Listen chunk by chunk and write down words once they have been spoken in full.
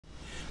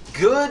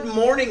Good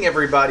morning,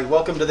 everybody.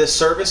 Welcome to this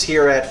service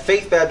here at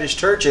Faith Baptist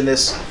Church in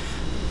this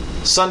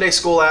Sunday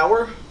school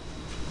hour.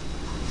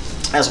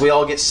 As we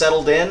all get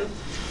settled in,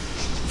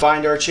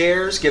 find our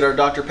chairs, get our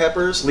Dr.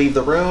 Peppers, leave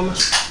the room.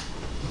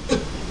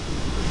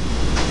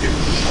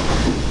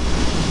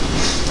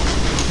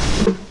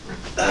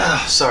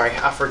 Sorry,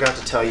 I forgot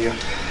to tell you.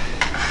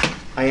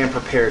 I am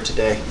prepared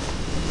today.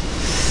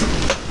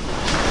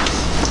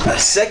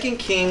 2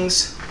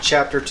 Kings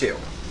chapter 2.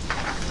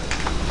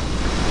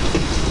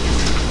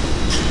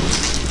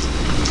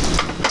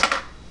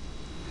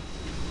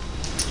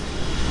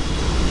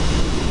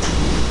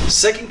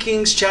 Second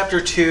Kings chapter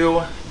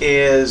 2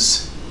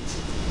 is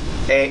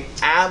an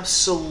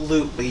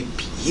absolutely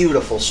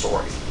beautiful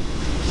story.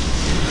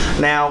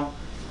 Now,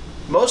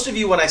 most of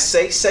you, when I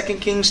say 2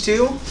 Kings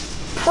 2,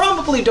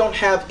 probably don't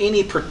have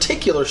any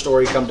particular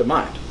story come to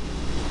mind.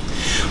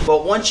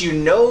 But once you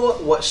know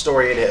what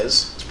story it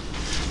is,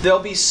 there'll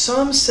be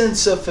some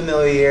sense of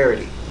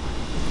familiarity.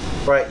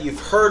 Right? You've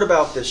heard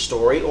about this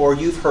story or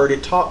you've heard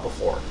it taught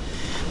before.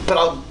 But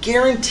I'll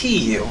guarantee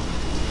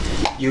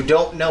you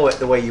don't know it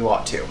the way you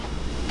ought to.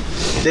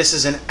 This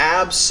is an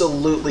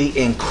absolutely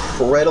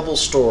incredible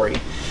story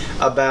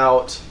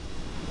about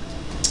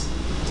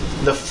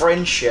the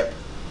friendship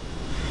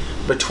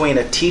between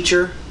a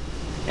teacher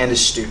and a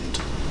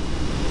student.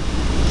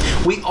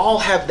 We all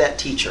have that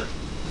teacher.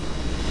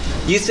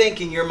 You think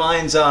in your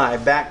mind's eye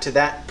back to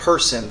that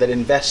person that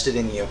invested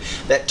in you,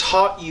 that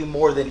taught you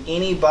more than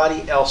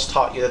anybody else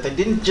taught you, that they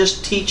didn't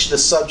just teach the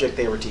subject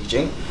they were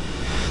teaching.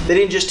 They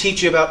didn't just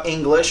teach you about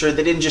English, or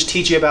they didn't just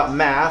teach you about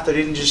math, or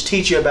they didn't just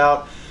teach you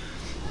about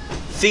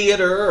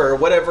theater or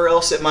whatever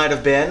else it might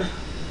have been.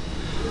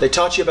 They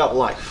taught you about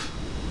life.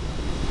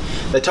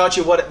 They taught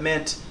you what it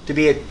meant to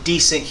be a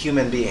decent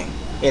human being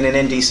in an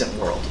indecent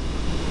world.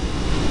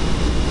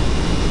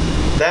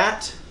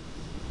 That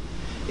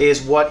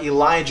is what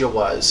Elijah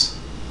was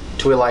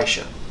to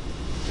Elisha.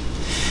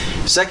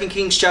 2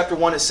 Kings chapter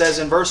 1, it says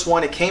in verse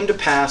 1, "It came to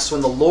pass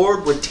when the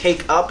Lord would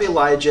take up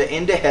Elijah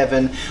into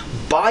heaven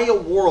by a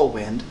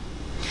whirlwind,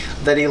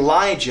 that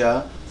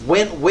Elijah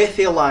went with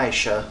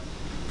Elisha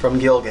from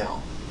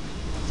Gilgal."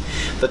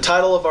 The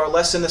title of our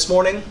lesson this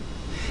morning,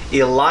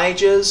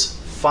 Elijah's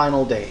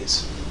Final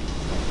Days.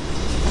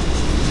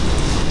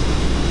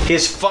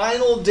 His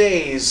final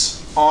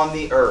days on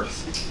the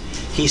earth,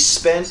 he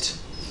spent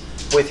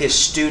with his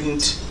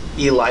student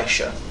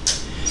Elisha.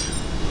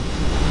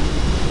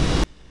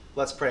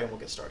 Let's pray and we'll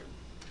get started.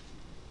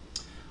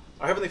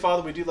 Our Heavenly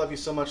Father, we do love you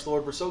so much,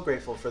 Lord. We're so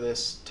grateful for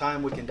this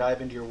time we can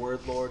dive into your word,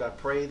 Lord. I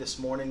pray this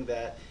morning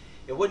that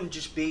it wouldn't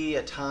just be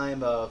a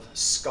time of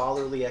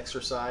scholarly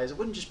exercise. It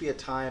wouldn't just be a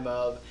time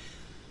of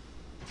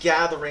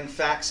gathering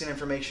facts and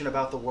information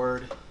about the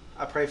word.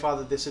 I pray,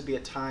 Father, this would be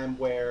a time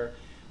where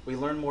we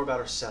learn more about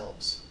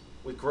ourselves.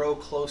 We grow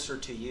closer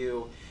to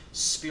you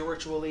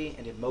spiritually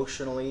and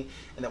emotionally,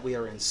 and that we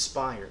are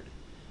inspired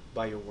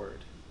by your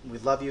word. We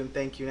love you and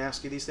thank you and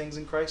ask you these things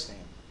in Christ's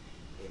name.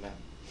 Amen.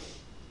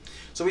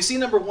 So we see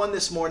number one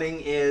this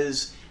morning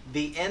is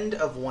the end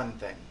of one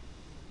thing.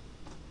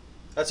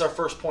 That's our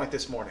first point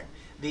this morning.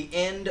 The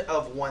end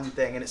of one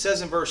thing. And it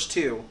says in verse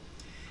 2,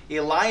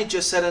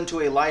 "Elijah said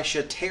unto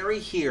Elisha, Tarry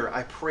here,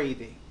 I pray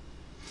thee,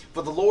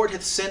 for the Lord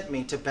hath sent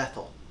me to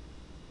Bethel.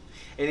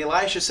 And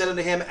Elisha said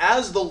unto him,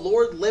 As the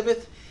Lord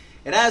liveth,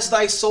 and as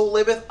thy soul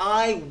liveth,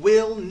 I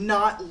will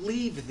not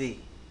leave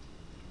thee.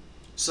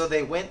 So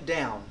they went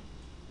down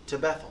to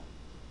Bethel."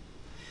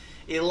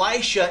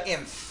 Elisha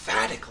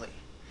emphatically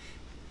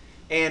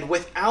and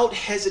without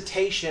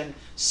hesitation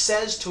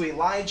says to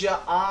Elijah,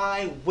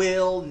 "I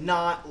will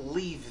not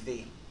leave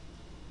thee."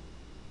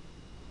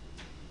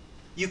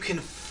 You can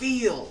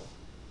feel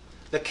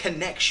the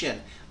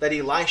connection that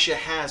Elisha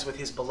has with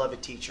his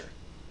beloved teacher.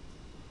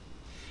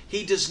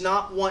 He does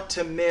not want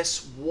to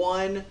miss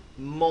one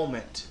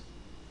moment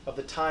of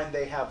the time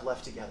they have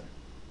left together.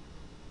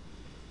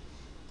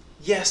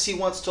 Yes, he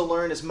wants to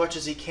learn as much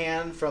as he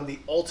can from the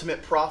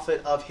ultimate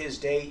prophet of his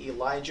day,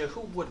 Elijah.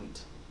 Who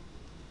wouldn't?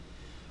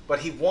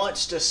 But he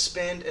wants to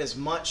spend as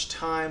much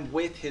time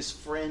with his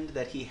friend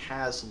that he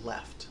has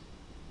left.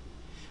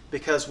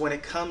 Because when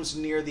it comes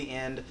near the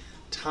end,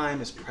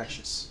 time is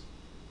precious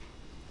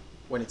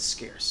when it's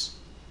scarce.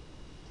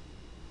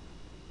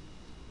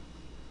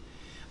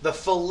 The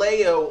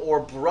phileo, or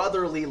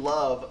brotherly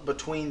love,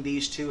 between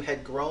these two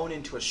had grown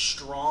into a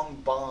strong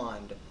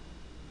bond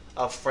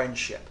of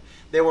friendship.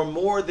 They were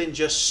more than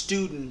just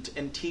student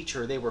and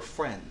teacher. They were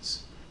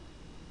friends.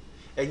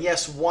 And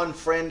yes, one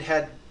friend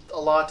had a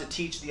lot to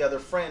teach the other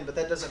friend, but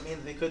that doesn't mean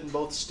that they couldn't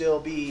both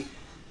still be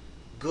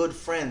good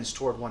friends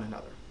toward one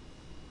another.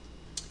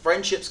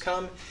 Friendships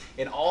come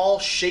in all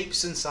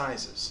shapes and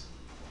sizes.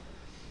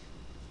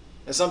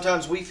 And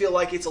sometimes we feel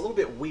like it's a little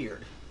bit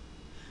weird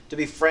to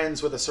be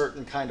friends with a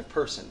certain kind of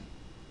person.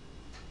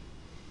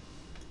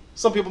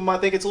 Some people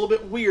might think it's a little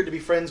bit weird to be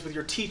friends with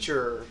your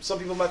teacher. Some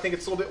people might think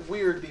it's a little bit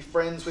weird to be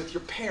friends with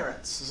your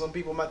parents. Some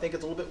people might think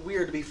it's a little bit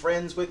weird to be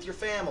friends with your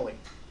family.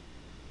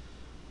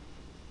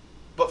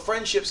 But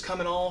friendships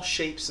come in all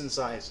shapes and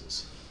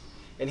sizes.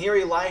 And here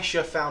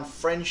Elisha found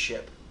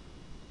friendship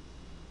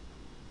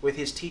with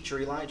his teacher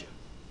Elijah.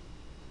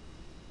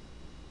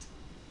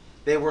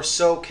 They were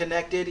so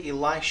connected,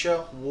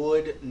 Elisha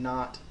would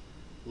not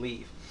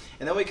leave.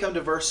 And then we come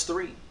to verse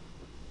 3.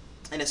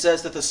 And it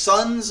says that the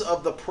sons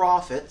of the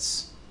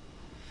prophets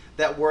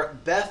that were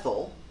at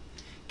Bethel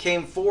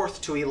came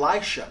forth to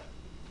Elisha,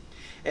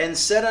 and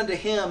said unto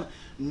him,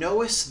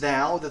 Knowest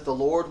thou that the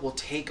Lord will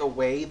take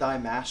away thy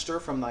master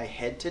from thy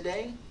head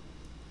today?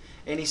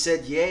 And he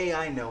said, Yea,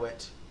 I know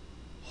it.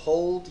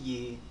 Hold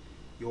ye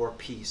your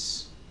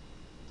peace.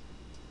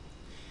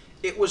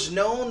 It was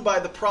known by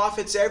the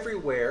prophets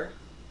everywhere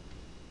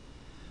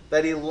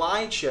that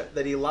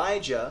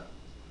Elijah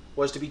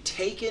was to be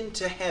taken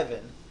to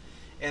heaven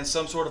in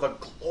some sort of a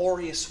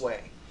glorious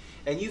way.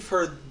 And you've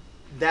heard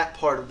that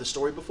part of the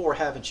story before,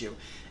 haven't you?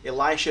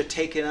 Elisha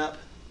taken up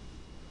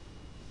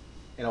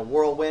in a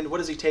whirlwind. What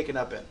is he taken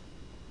up in?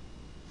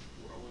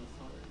 Whirlwind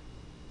fire.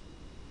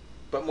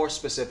 But more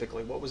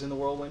specifically, what was in the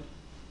whirlwind?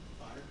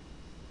 Fire.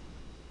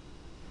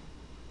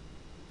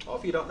 Oh,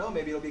 if you don't know,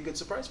 maybe it'll be a good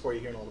surprise for you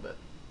here in a little bit.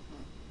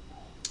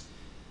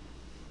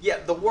 Yeah,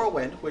 the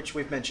whirlwind, which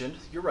we've mentioned,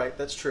 you're right,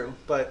 that's true,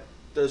 but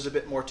there's a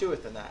bit more to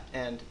it than that,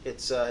 and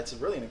it's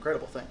really an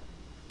incredible thing.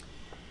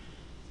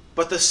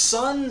 But the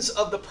sons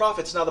of the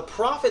prophets, now the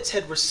prophets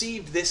had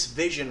received this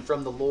vision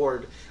from the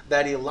Lord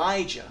that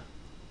Elijah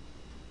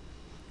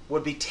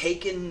would be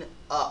taken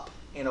up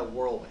in a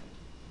whirlwind.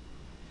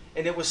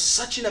 And it was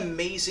such an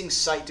amazing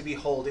sight to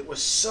behold. It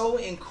was so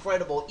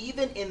incredible,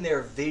 even in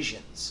their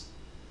visions,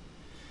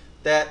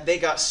 that they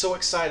got so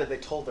excited they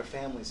told their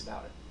families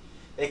about it.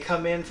 They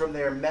come in from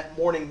their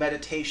morning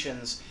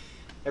meditations.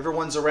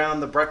 Everyone's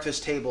around the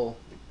breakfast table,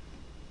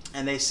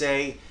 and they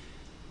say,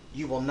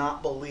 You will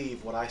not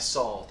believe what I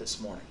saw this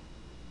morning.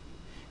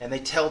 And they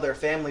tell their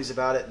families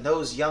about it. And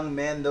those young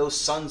men, those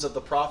sons of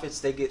the prophets,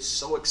 they get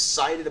so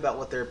excited about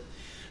what their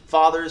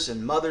fathers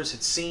and mothers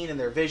had seen in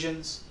their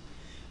visions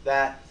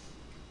that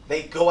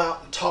they go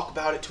out and talk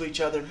about it to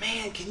each other.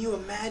 Man, can you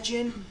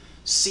imagine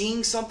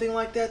seeing something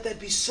like that?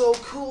 That'd be so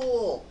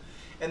cool.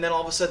 And then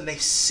all of a sudden they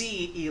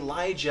see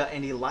Elijah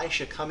and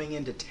Elisha coming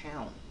into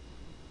town.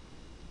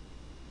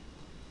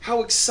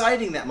 How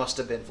exciting that must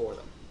have been for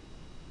them.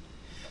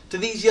 To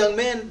these young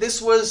men,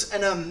 this was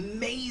an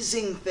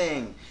amazing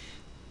thing.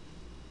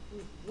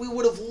 We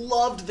would have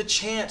loved the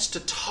chance to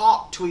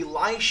talk to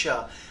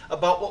Elisha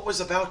about what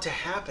was about to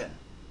happen.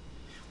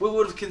 We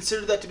would have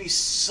considered that to be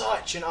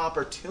such an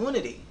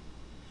opportunity.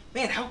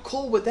 Man, how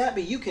cool would that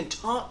be? You can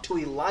talk to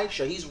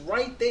Elisha. He's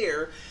right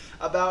there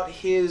about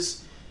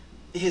his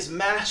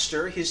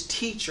master, his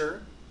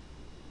teacher,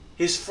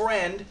 his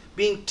friend,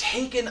 being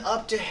taken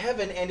up to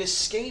heaven and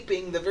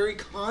escaping the very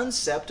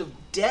concept of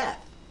death.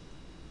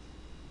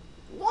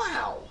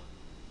 Wow.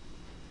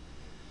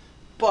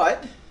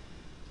 But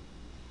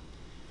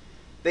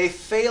they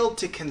failed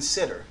to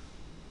consider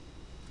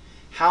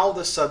how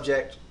the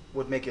subject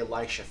would make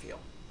Elisha feel.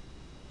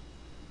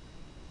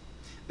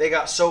 They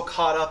got so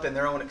caught up in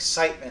their own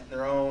excitement,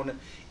 their own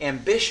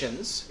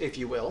ambitions, if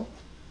you will,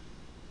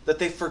 that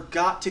they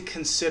forgot to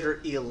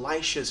consider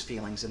Elisha's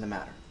feelings in the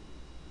matter.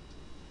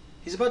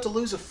 He's about to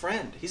lose a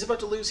friend. He's about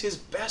to lose his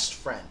best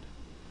friend.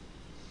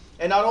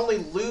 And not only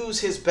lose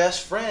his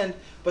best friend,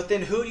 but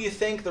then who do you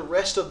think the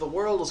rest of the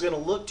world is going to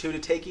look to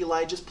take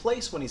Elijah's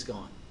place when he's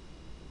gone?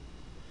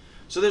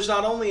 So there's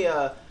not only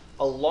a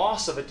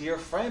loss of a dear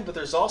friend, but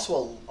there's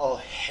also a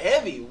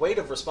heavy weight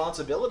of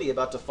responsibility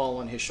about to fall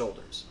on his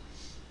shoulders.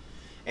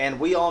 And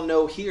we all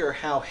know here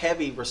how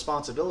heavy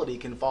responsibility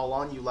can fall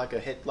on you like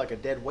a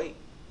dead weight.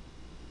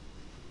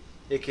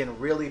 It can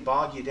really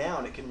bog you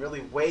down. It can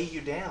really weigh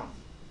you down.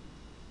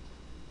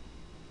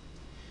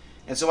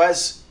 And so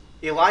as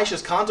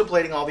Elisha's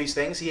contemplating all these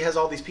things, he has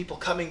all these people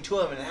coming to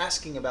him and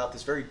asking about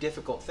this very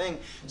difficult thing.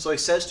 So he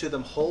says to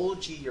them,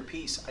 Hold ye your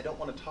peace. I don't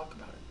want to talk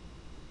about it.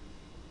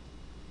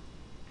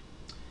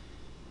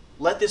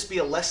 Let this be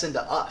a lesson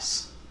to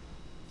us.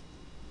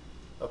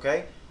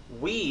 Okay?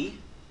 We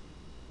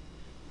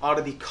ought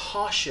to be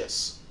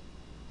cautious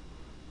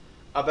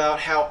about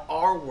how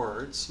our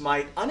words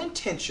might,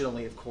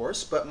 unintentionally of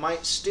course, but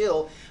might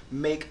still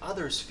make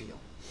others feel.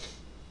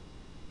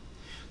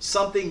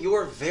 Something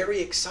you're very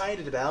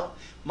excited about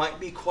might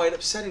be quite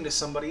upsetting to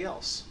somebody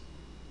else.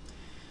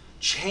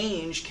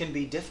 Change can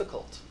be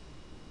difficult,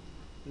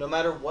 no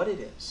matter what it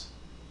is.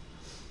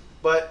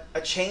 But a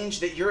change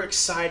that you're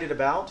excited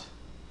about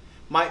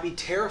might be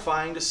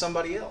terrifying to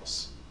somebody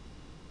else.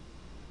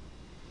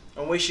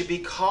 And we should be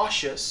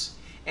cautious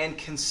and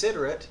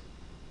considerate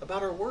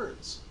about our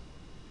words.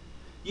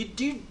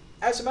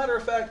 As a matter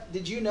of fact,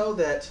 did you know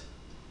that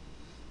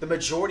the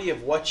majority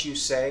of what you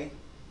say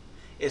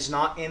is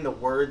not in the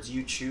words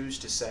you choose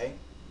to say?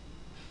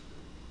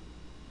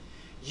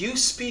 You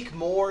speak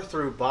more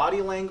through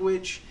body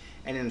language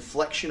and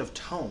inflection of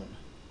tone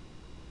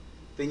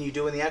than you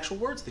do in the actual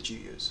words that you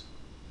use.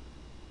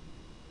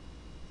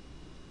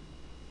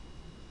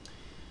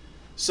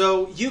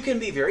 So you can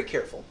be very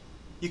careful.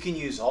 You can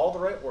use all the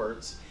right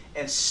words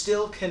and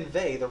still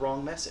convey the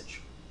wrong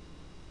message.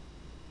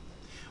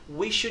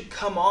 we should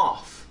come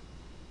off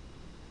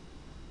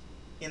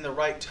in the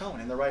right tone,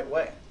 in the right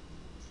way.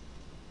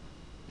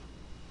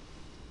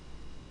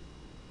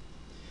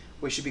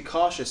 We should be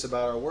cautious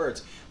about our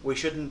words. We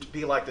shouldn't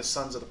be like the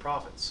sons of the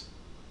prophets.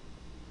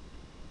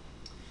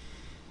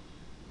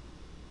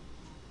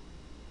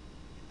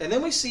 And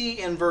then we see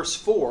in verse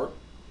 4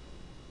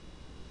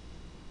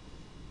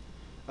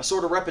 a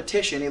sort of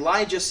repetition.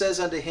 Elijah says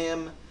unto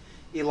him,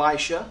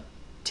 Elisha,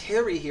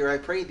 tarry here, I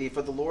pray thee,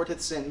 for the Lord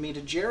hath sent me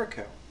to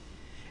Jericho.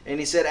 And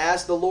he said,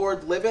 As the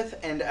Lord liveth,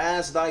 and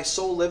as thy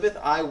soul liveth,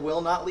 I will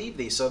not leave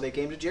thee. So they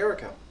came to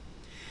Jericho.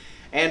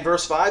 And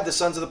verse 5, the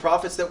sons of the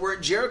prophets that were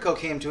at Jericho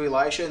came to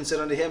Elisha and said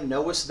unto him,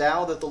 Knowest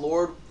thou that the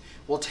Lord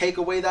will take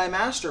away thy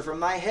master from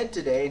thy head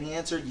today? And he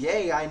answered,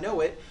 Yea, I know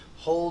it.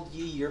 Hold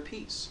ye your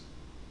peace.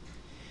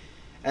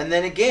 And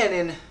then again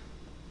in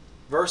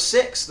verse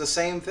 6, the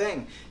same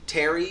thing.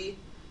 Tarry,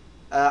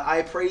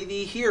 I pray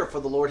thee here,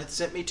 for the Lord hath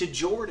sent me to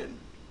Jordan.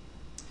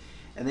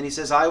 And then he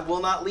says, I will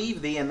not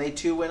leave thee. And they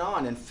two went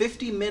on. And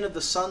 50 men of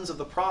the sons of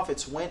the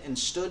prophets went and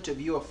stood to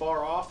view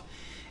afar off.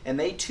 And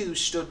they too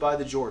stood by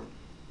Jordan.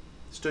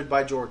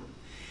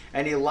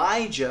 And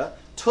Elijah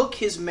took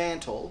his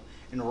mantle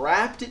and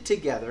wrapped it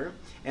together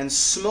and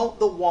smote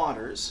the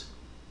waters.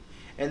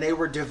 And they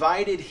were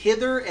divided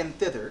hither and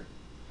thither,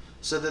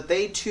 so that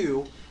they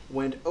too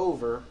went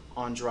over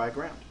on dry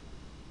ground.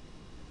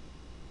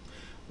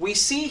 We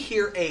see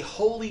here a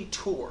holy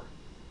tour.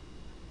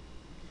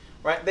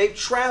 Right? They've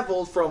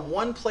traveled from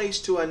one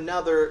place to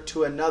another,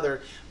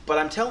 but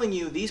I'm telling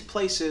you, these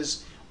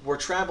places were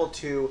traveled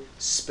to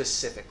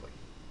specifically.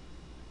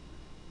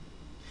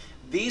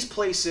 These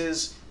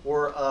places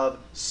were of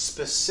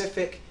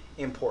specific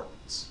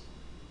importance.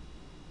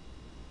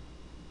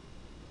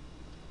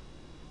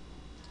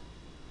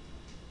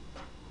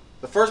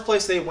 The first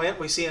place they went,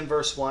 we see in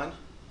verse 1,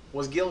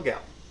 was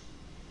Gilgal.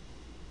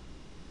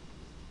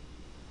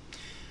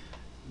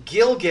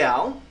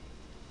 Gilgal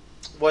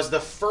was the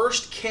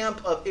first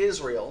camp of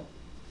Israel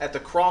at the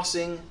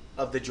crossing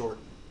of the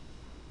Jordan.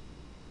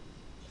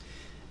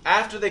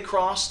 After they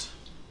crossed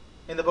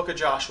in the book of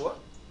Joshua,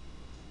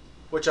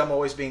 which I'm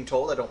always being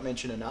told I don't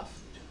mention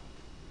enough,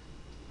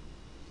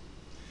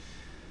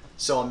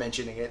 so I'm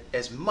mentioning it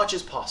as much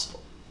as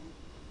possible.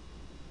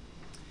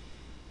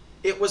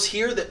 It was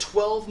here that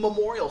 12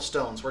 memorial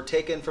stones were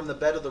taken from the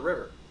bed of the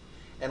river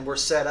and were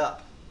set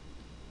up.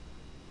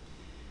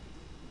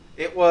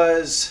 It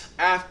was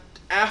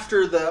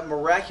after the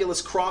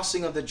miraculous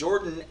crossing of the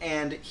Jordan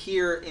and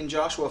here in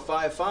Joshua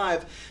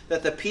 5:5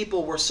 that the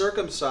people were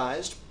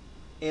circumcised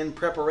in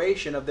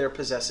preparation of their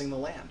possessing the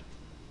land.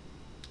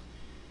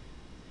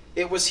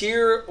 It was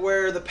here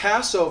where the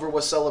Passover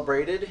was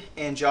celebrated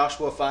in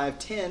Joshua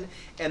 5:10,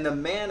 and the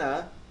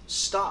manna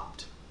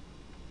stopped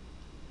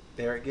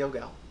there at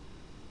Gilgal.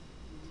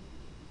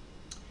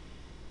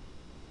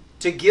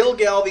 To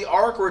Gilgal the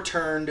ark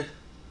returned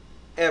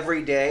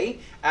every day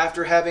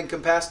after having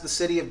compassed the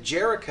city of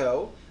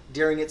Jericho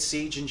during its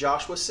siege in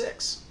Joshua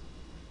 6.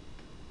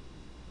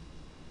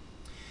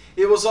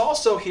 It was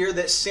also here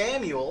that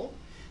Samuel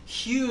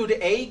hewed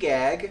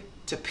Agag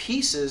to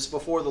pieces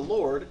before the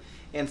Lord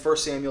in 1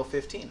 Samuel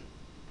 15.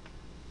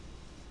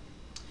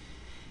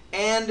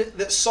 And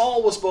that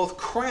Saul was both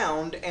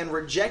crowned and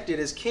rejected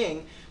as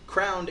king,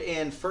 crowned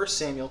in 1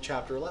 Samuel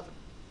chapter 11.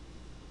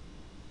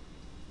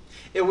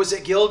 It was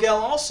at Gilgal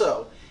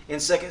also, in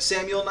 2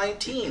 Samuel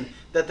 19,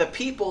 that the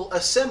people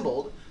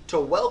assembled to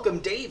welcome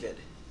David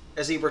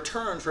as he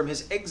returned from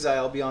his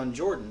exile beyond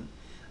Jordan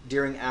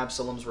during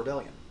Absalom's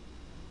rebellion.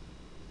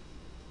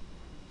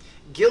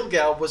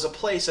 Gilgal was a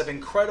place of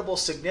incredible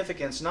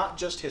significance, not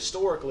just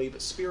historically,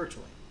 but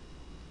spiritually.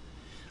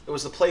 It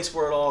was the place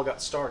where it all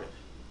got started.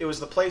 It was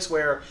the place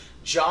where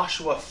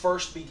Joshua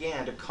first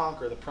began to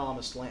conquer the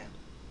promised land.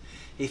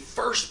 He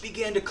first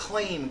began to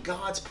claim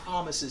God's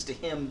promises to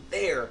him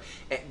there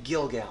at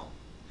Gilgal.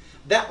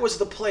 That was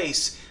the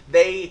place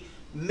they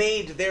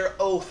made their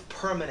oath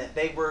permanent.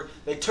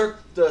 They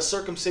took the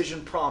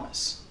circumcision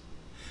promise.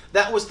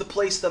 That was the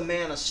place the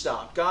manna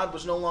stopped. God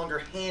was no longer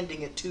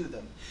handing it to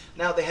them.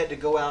 Now they had to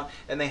go out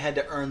and they had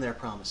to earn their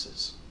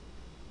promises.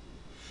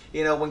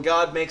 You know, when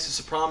God makes us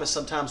a promise,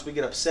 sometimes we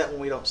get upset when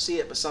we don't see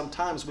it, but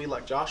sometimes we,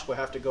 like Joshua,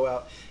 have to go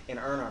out and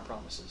earn our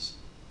promises.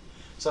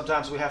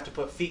 Sometimes we have to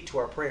put feet to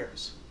our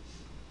prayers.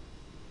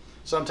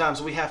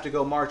 Sometimes we have to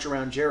go march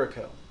around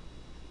Jericho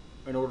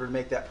in order to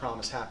make that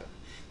promise happen.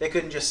 They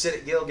couldn't just sit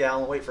at Gilgal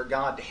and wait for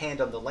God to hand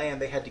them the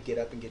land. They had to get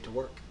up and get to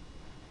work.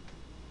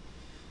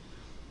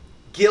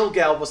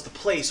 Gilgal was the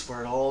place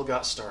where it all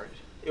got started.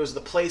 It was the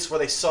place where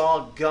they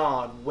saw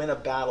God win a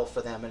battle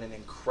for them in an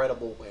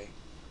incredible way.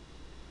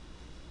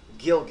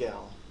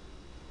 Gilgal.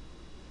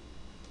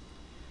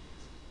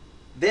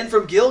 Then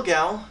from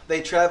Gilgal,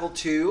 they traveled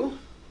to,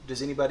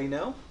 does anybody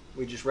know?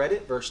 We just read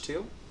it, verse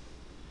 2.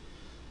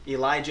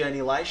 Elijah and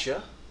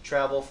Elisha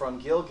travel from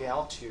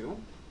Gilgal to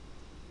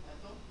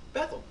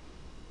Bethel.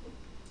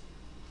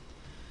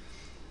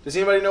 Does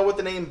anybody know what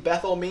the name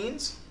Bethel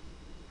means?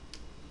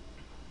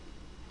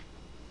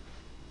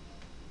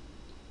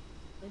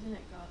 Isn't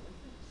it God with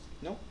us?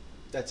 No.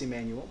 That's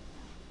Emmanuel.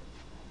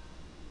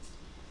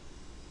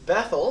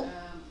 Bethel,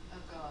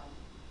 Of God.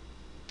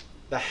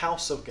 the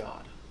house of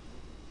God.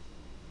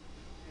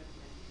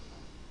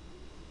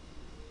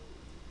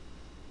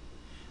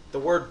 The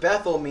word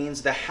Bethel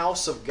means the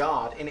house of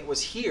God, and it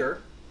was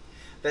here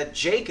that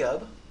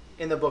Jacob,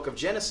 in the book of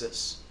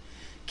Genesis,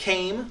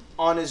 came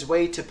on his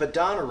way to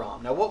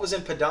Padanaram. Now, what was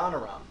in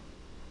Padanaram?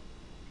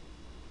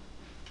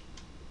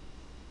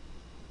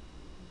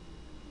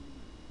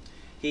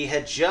 He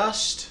had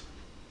just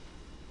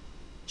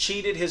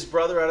cheated his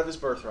brother out of his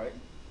birthright.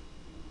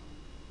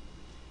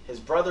 His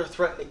brother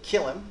threatened to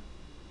kill him,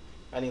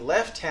 and he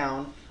left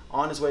town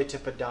on his way to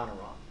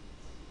Padanaram,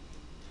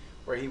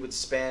 where he would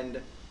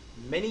spend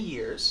many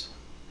years,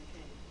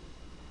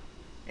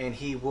 and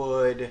he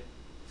would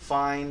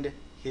find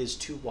his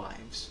 2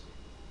 wives.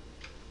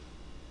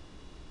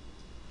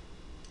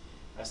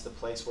 That's the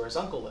place where his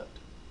uncle lived,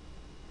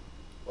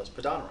 was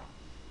Padanaram.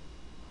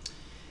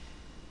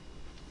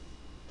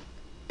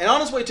 And on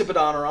his way to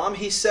Padanaram,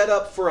 he set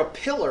up for a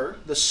pillar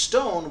the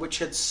stone which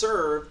had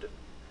served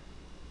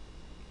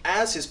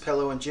as his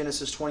pillow in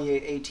Genesis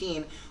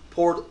 28:18,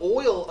 poured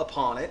oil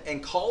upon it,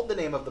 and called the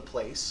name of the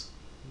place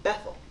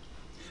Bethel,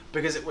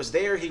 because it was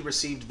there he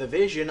received the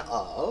vision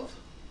of...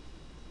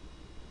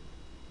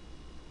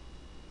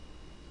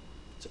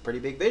 It's a pretty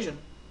big vision.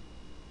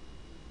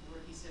 Where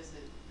he says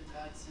that the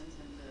God sent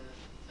him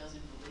to,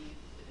 doesn't believe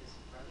that his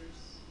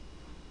brothers.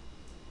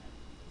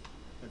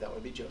 That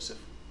would be Joseph.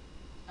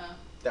 Huh?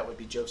 That would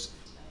be Joseph.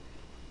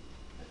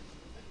 Okay.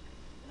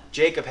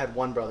 Jacob had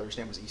one brother. His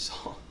name was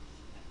Esau.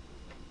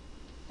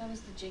 That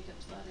was the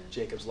Jacob's ladder.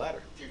 Jacob's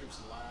ladder. Jacob's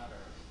ladder.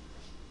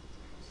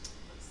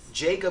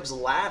 Jacob's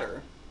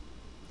ladder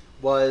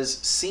was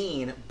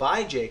seen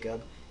by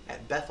Jacob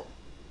at Bethel,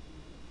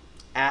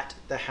 at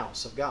the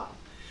house of God.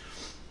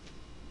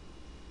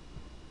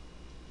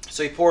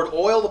 So he poured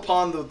oil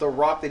upon the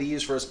rock that he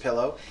used for his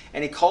pillow,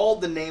 and he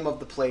called the name of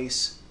the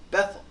place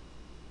Bethel.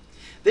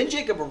 Then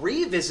Jacob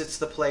revisits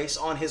the place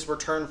on his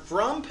return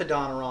from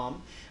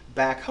Padanaram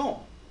back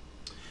home,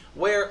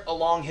 where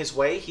along his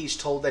way he's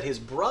told that his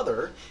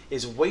brother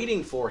is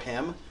waiting for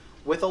him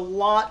with a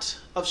lot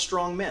of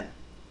strong men.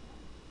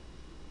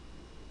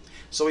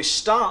 So he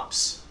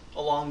stops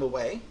along the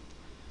way,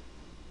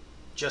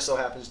 just so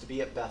happens to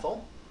be at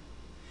Bethel,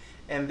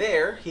 and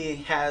there he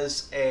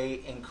has an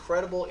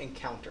incredible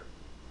encounter.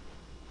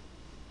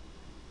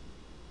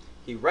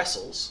 He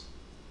wrestles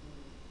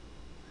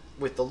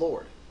with the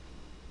Lord.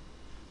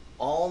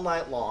 All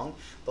night long,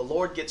 the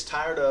Lord gets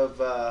tired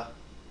of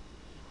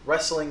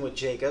wrestling with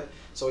Jacob,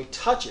 so he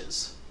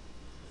touches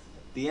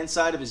the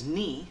inside of his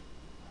knee,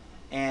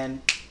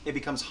 and it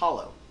becomes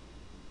hollow.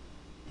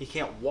 He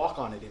can't walk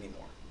on it anymore.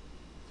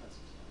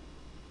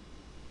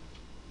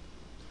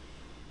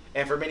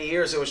 And for many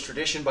years, it was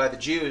tradition by the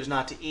Jews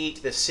not to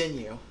eat the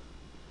sinew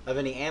of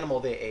any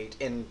animal they ate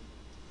in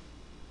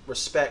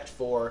respect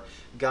for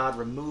God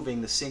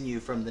removing the sinew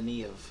from the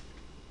knee of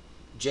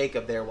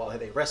Jacob there while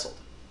they wrestled.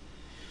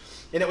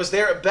 And it was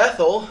there at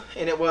Bethel,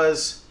 and it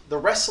was the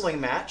wrestling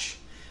match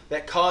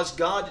that caused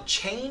God to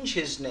change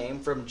his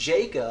name from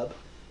Jacob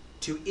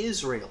to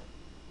Israel.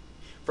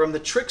 From the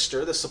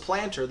trickster, the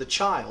supplanter, the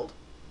child,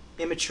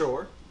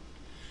 immature,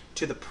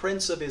 to the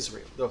Prince of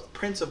Israel, the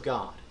Prince of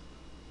God,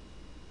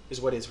 is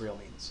what Israel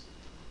means.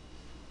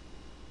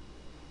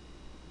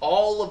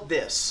 All of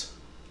this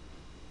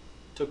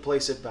took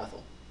place at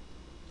Bethel.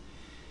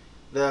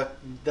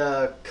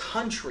 The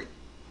country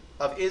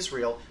of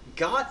Israel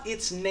got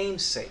its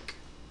namesake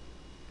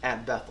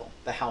at Bethel,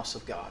 the house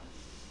of God.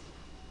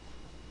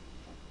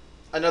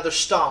 Another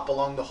stop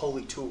along the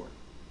holy tour.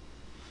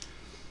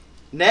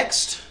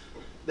 Next,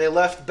 they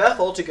left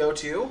Bethel to go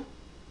to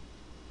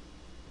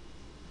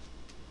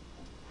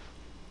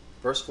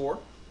verse 4.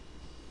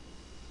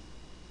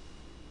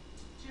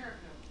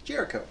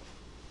 Jericho.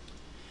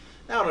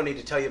 Now I don't need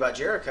to tell you about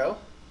Jericho.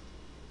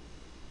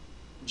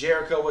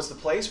 Jericho was the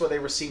place where they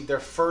received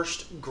their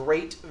first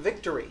great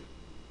victory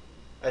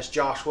as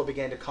Joshua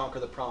began to conquer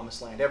the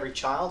promised land. Every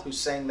child who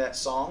sang that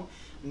song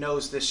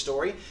knows this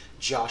story.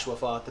 Joshua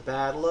fought the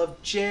battle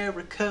of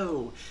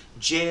Jericho,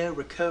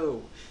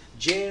 Jericho,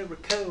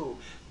 Jericho.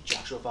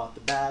 Joshua fought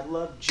the battle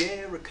of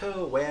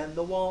Jericho when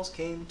the walls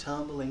came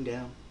tumbling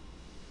down.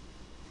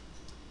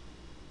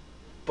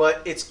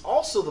 But it's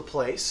also the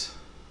place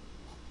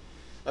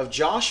of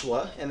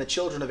Joshua and the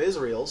children of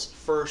Israel's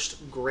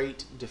first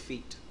great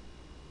defeat.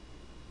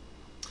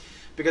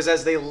 Because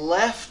as they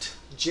left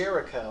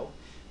Jericho,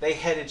 they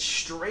headed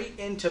straight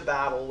into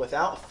battle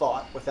without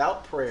thought,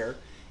 without prayer,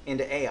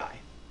 into Ai.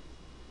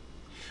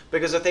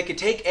 Because if they could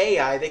take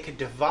Ai, they could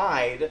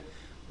divide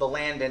the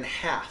land in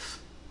half.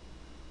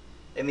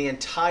 And the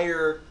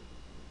entire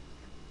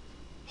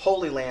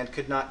Holy Land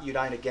could not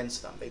unite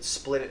against them. They'd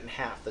split it in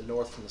half, the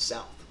north from the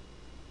south.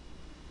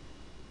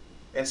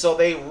 And so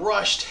they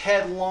rushed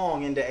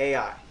headlong into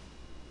Ai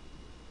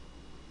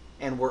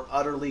and were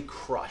utterly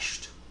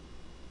crushed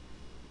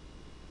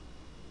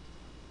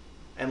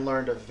and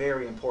learned a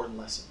very important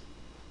lesson.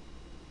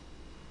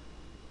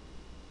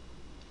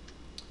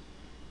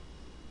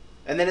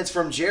 And then it's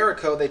from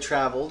Jericho they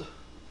traveled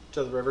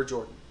to the River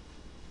Jordan.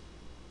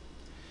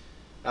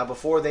 Now,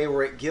 before they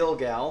were at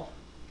Gilgal,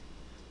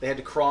 they had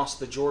to cross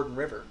the Jordan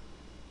River.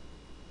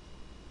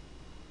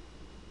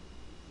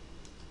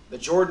 The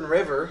Jordan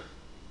River,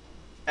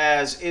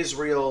 as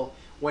Israel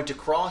went to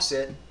cross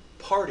it,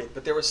 parted.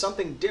 But there was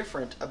something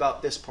different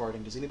about this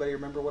parting. Does anybody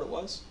remember what it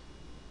was?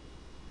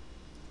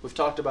 We've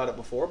talked about it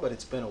before, but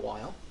it's been a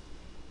while.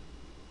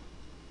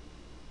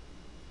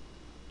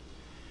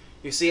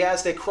 You see,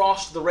 as they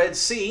crossed the Red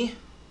Sea,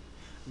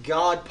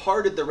 God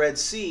parted the Red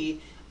Sea,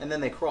 and then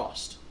they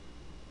crossed.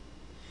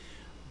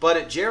 But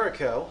at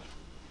Jericho,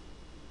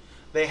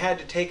 they had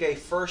to take a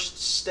first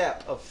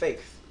step of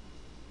faith.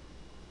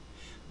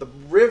 The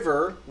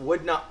river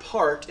would not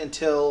part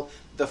until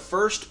the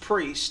first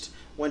priest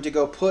went to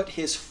go put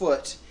his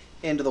foot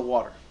into the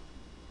water.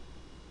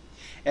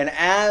 And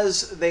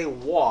as they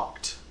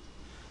walked,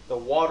 the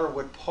water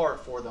would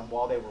part for them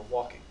while they were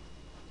walking.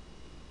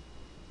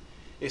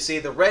 You see,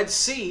 the Red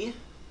Sea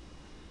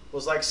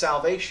was like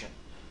salvation.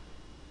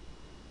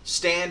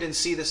 Stand and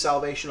see the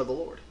salvation of the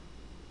Lord.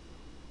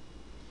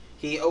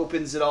 He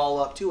opens it all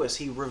up to us.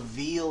 He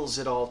reveals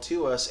it all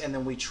to us, and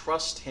then we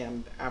trust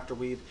Him after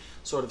we've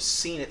sort of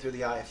seen it through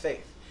the eye of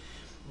faith.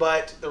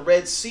 But the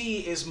Red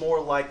Sea is more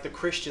like the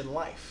Christian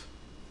life.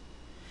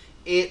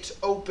 It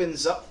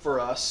opens up for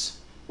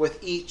us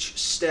with each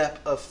step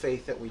of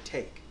faith that we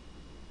take.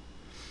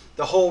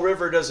 The whole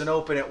river doesn't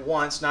open at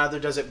once,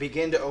 neither does it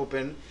begin to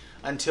open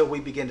until we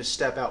begin to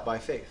step out by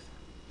faith.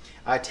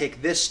 I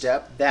take this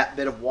step, that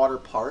bit of water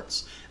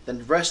parts, then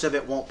the rest of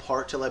it won't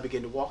part till I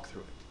begin to walk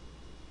through it.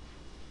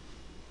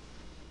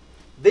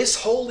 This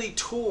holy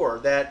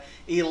tour that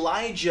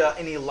Elijah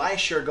and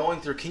Elisha are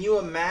going through, can you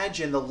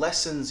imagine the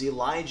lessons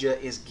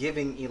Elijah is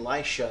giving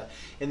Elisha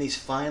in these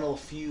final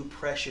few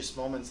precious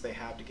moments they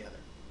have together?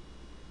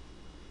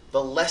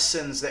 The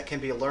lessons that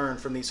can be learned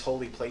from these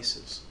holy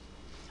places.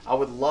 I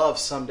would love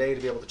someday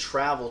to be able to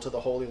travel to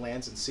the Holy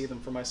Lands and see them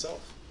for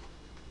myself.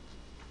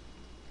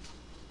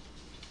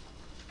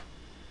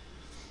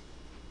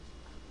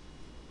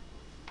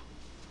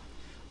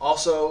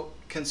 Also,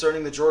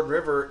 concerning the Jordan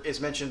River is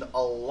mentioned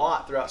a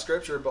lot throughout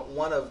Scripture, but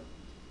one of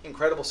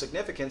incredible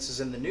significance is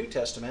in the New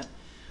Testament.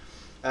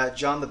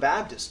 John the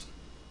Baptist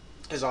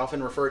is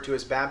often referred to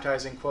as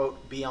baptizing,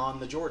 quote, beyond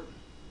the Jordan.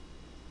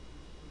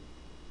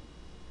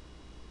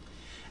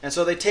 And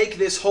so they take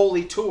this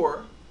holy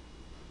tour,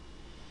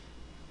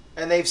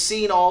 and they've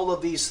seen all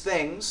of these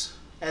things.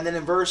 And then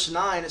in verse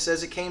 9 it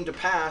says, it came to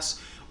pass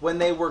when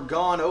they were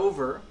gone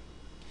over,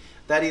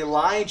 that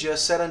Elijah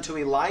said unto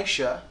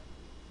Elisha,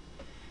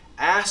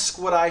 ask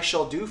what I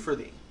shall do for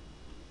thee,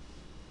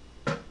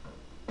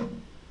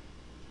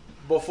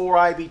 before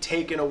I be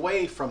taken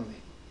away from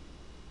thee.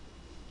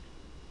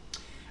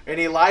 And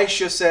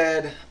Elisha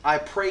said, I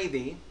pray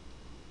thee,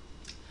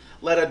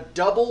 let a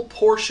double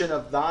portion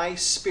of thy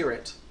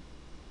spirit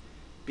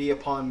be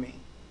upon me.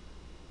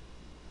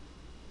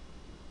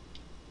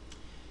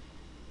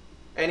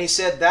 And he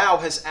said, thou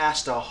hast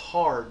asked a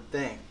hard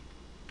thing.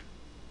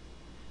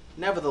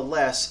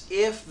 Nevertheless,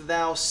 if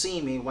thou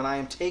see me when I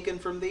am taken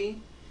from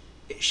thee,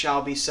 it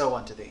shall be so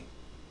unto thee.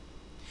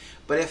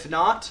 But if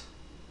not,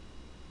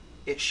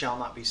 it shall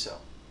not be so.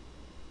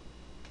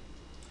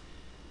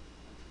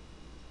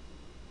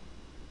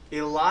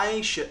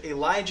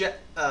 Elisha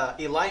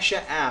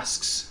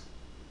asks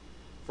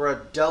for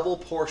a double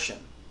portion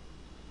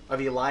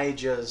of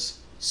Elijah's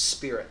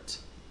spirit.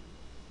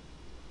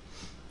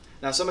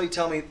 Now somebody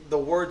tell me the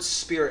word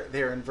spirit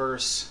there in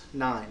verse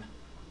 9.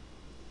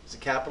 Is it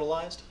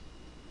capitalized?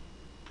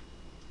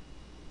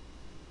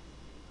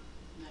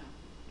 No.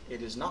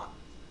 It is not.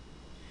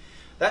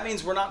 That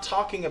means we're not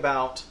talking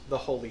about the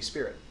Holy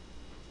Spirit.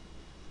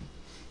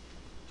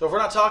 So if we're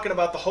not talking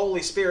about the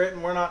Holy Spirit,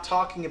 and we're not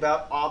talking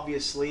about,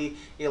 obviously,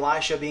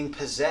 Elisha being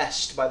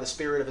possessed by the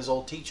spirit of his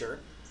old teacher,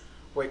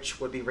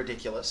 which would be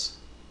ridiculous,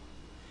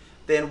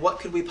 then what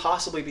could we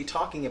possibly be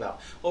talking about?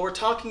 Well, we're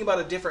talking about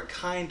a different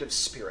kind of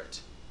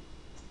spirit.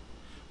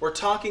 We're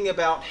talking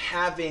about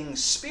having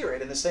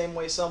spirit in the same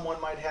way someone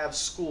might have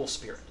school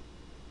spirit.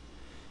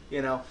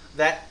 You know,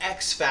 that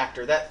X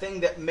factor, that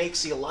thing that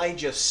makes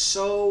Elijah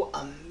so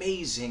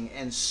amazing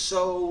and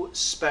so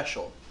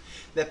special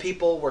that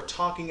people were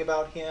talking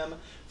about him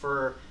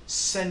for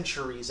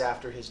centuries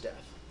after his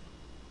death.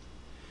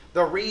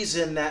 The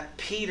reason that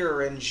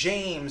Peter and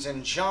James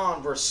and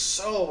John were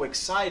so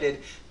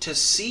excited to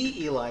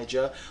see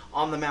Elijah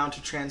on the Mount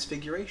of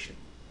Transfiguration.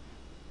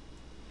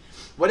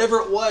 Whatever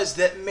it was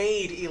that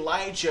made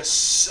Elijah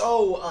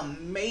so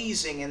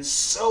amazing and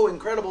so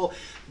incredible,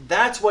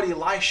 that's what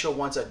Elisha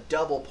wants a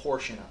double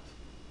portion of.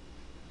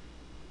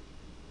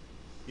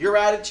 Your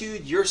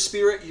attitude, your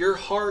spirit, your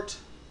heart,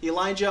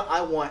 Elijah,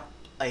 I want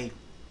a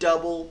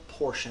double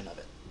portion of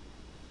it.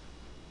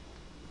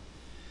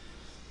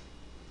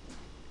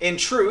 In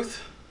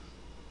truth,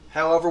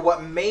 however,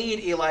 what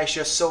made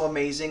Elisha so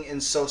amazing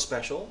and so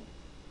special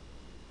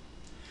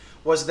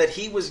was that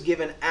he was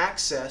given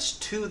access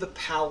to the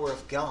power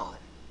of God.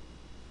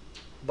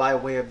 by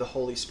way of the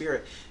Holy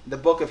Spirit. The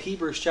book of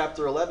Hebrews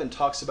chapter 11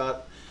 talks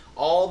about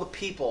all the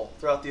people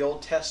throughout the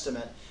Old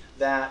Testament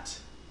that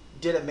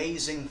did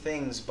amazing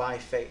things by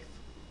faith.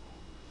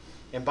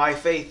 And by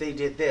faith they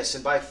did this,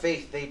 and by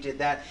faith they did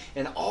that.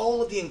 And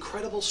all of the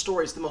incredible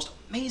stories, the most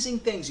amazing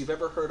things you've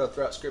ever heard of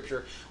throughout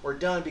Scripture were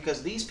done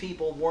because these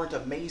people weren't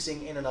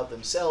amazing in and of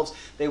themselves.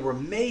 They were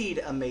made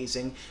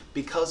amazing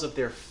because of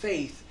their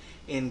faith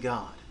in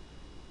God.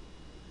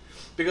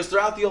 Because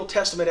throughout the Old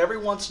Testament, every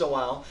once in a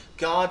while,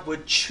 God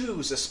would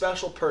choose a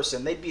special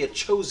person. They'd be a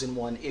chosen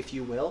one, if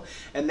you will,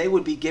 and they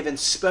would be given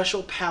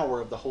special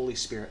power of the Holy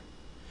Spirit.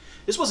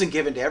 This wasn't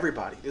given to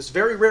everybody. There's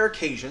very rare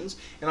occasions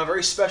and on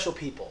very special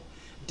people.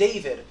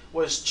 David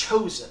was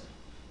chosen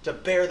to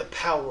bear the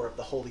power of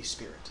the Holy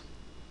Spirit.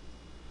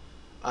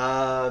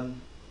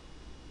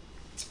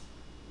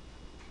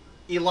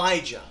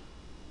 Elijah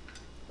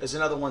is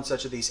another one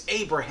such of these.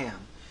 Abraham,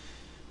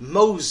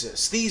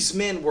 Moses. These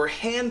men were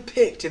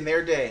handpicked in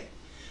their day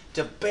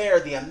to bear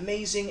the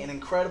amazing and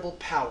incredible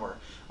power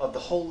of the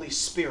Holy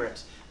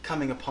Spirit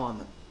coming upon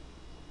them.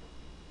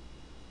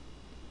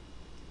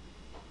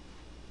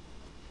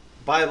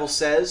 The Bible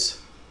says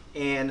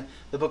in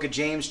the book of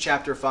James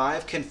chapter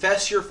 5,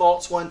 confess your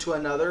faults one to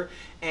another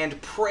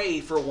and pray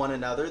for one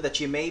another that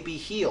you may be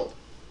healed.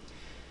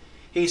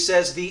 He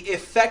says, the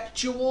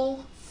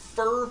effectual,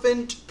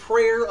 fervent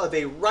prayer of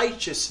a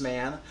righteous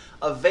man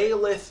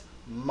availeth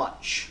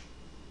much.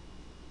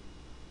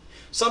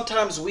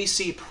 Sometimes we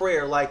see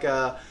prayer like,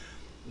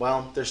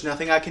 there's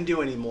nothing I can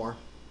do anymore.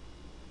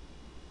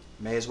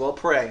 May as well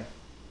pray.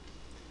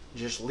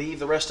 Just leave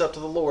the rest up to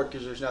the Lord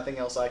because there's nothing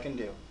else I can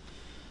do.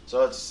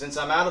 So since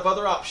I'm out of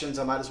other options,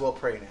 I might as well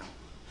pray now.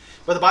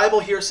 But the Bible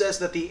here says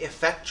that the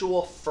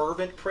effectual,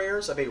 fervent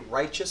prayers of a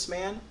righteous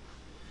man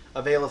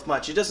availeth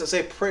much. It doesn't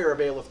say prayer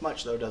availeth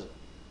much, though, does it?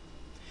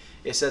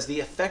 It says the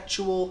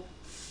effectual,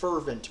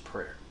 fervent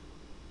prayer.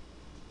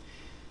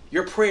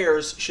 Your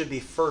prayers should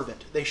be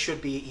fervent. They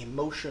should be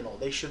emotional.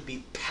 They should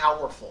be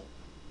powerful.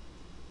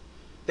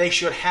 They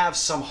should have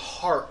some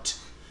heart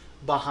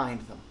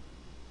behind them.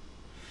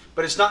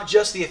 But it's not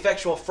just the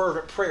effectual,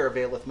 fervent prayer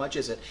availeth much,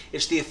 is it?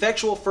 It's the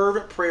effectual,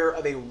 fervent prayer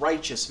of a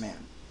righteous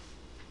man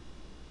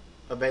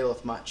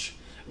availeth much.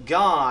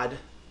 God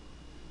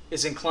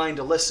is inclined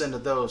to listen to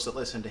those that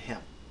listen to Him.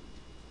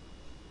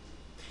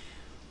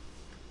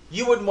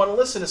 You wouldn't want to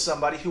listen to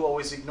somebody who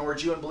always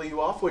ignored you and blew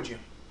you off, would you?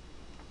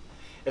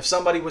 If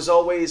somebody was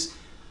always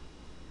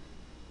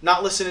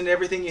not listening to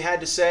everything you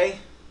had to say,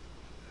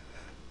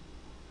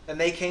 and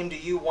they came to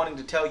you wanting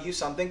to tell you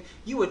something,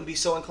 you wouldn't be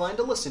so inclined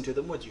to listen to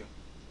them, would you?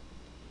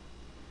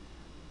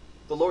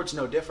 The Lord's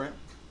no different.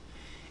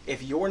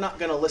 If you're not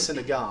going to listen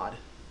to God,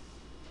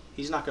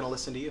 He's not going to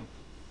listen to you.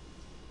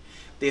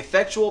 The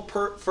effectual,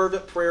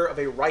 fervent prayer of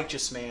a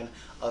righteous man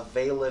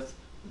availeth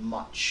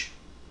much.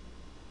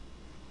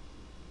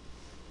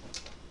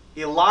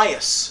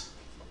 Elias,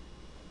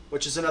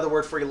 which is another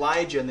word for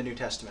Elijah in the New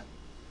Testament,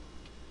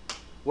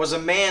 was a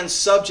man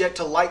subject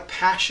to like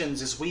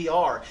passions as we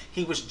are.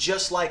 He was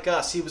just like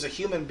us. He was a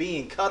human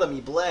being. Cut him,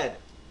 he bled.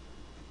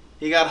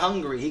 He got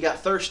hungry. He got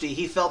thirsty.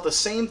 He felt the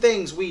same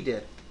things we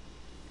did.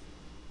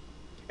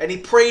 And he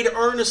prayed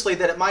earnestly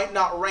that it might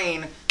not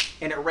rain,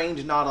 and it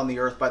rained not on the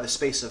earth by the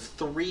space of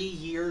 3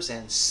 years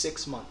and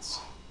 6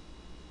 months.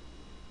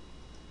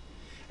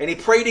 And he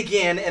prayed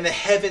again, and the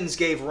heavens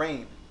gave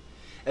rain,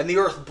 and the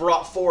earth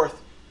brought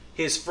forth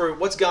his fruit.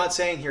 What's God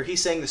saying here?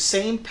 He's saying the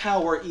same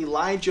power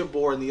Elijah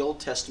bore in the Old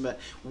Testament,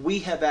 we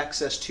have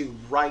access to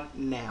right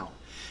now.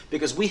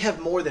 Because we have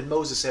more than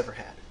Moses ever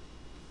had.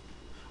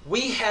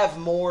 We have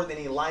more than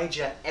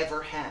Elijah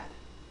ever had.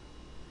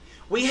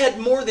 We had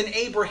more than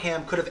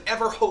Abraham could have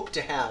ever hoped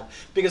to have,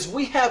 because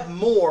we have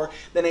more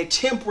than a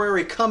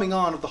temporary coming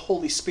on of the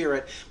Holy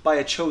Spirit by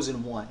a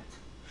chosen one.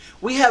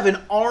 We have an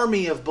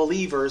army of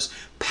believers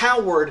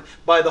powered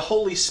by the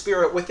Holy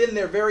Spirit within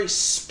their very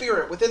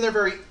spirit, within their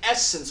very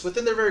essence,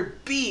 within their very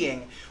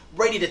being,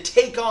 ready to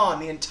take on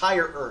the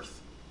entire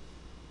earth.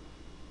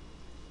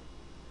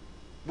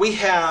 We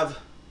have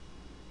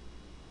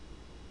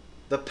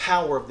the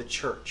power of the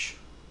church,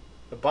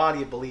 the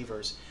body of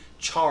believers,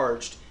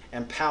 charged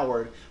and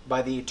powered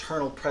by the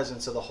eternal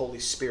presence of the Holy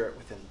Spirit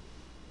within them.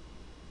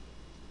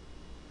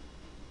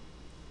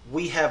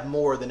 We have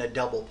more than a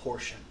double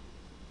portion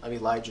of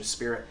Elijah's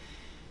spirit.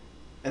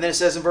 And then it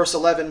says in verse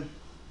 11,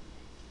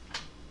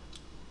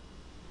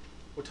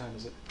 what time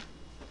is it?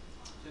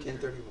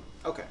 10:31.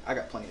 Okay, I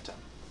got plenty of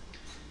time.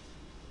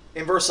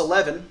 In verse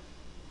 11,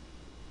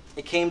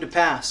 it came to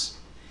pass,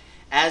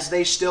 as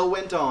they still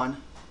went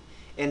on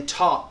and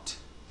talked,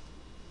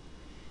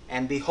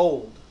 and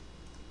behold,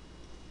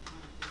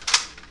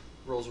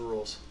 rules are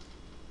rules.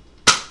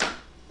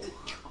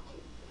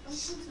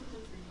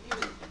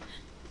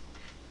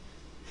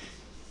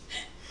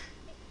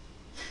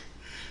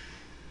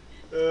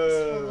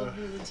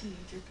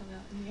 Teenager come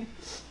out in here.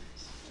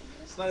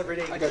 It's not every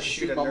day you I get got to to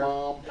shoot shoot a my Nerf.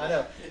 mom. I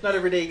know. Not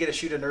every day you get to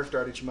shoot a Nerf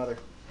dart at your mother.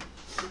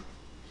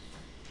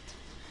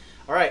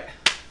 All right,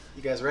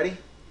 you guys ready?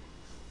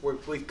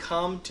 We've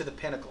come to the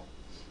pinnacle.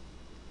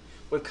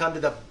 we've come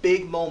to the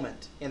big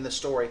moment in the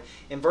story.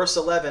 In verse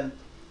 11,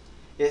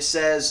 it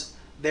says,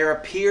 there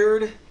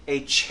appeared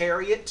a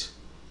chariot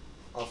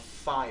of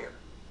fire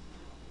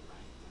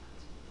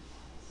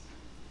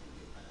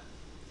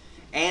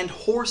and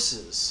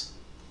horses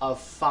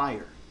of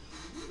fire,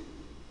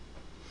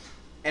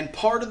 and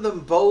parted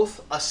them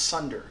both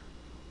asunder.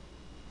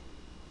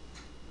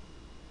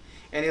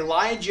 And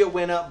Elijah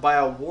went up by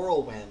a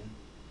whirlwind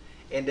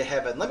into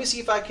heaven. Let me see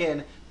if I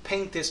can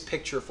paint this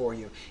picture for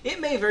you.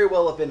 It may very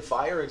well have been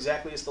fire,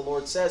 exactly as the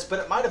Lord says, but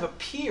it might have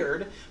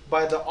appeared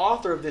by the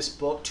author of this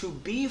book to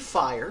be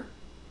fire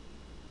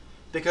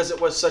because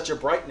it was such a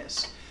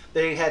brightness.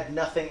 They had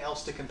nothing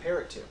else to compare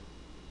it to.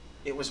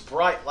 It was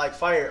bright like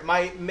fire. It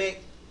may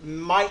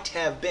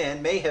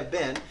have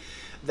been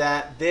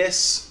that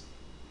this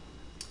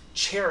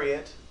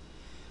chariot,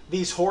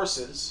 these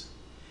horses,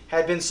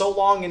 had been so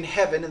long in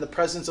heaven in the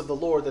presence of the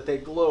Lord that they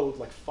glowed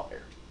like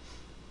fire.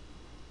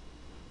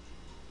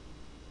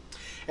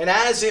 And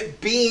as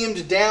it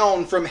beamed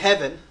down from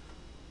heaven,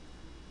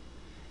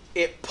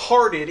 it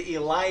parted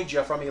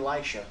Elijah from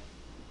Elisha.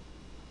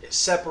 It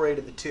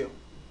separated the two.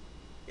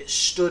 It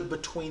stood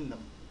between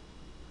them.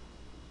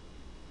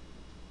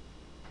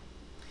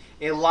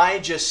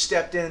 Elijah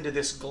stepped into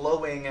this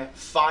glowing,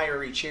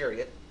 fiery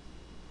chariot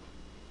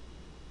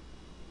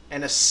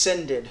and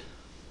ascended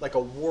like a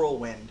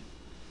whirlwind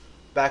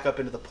back up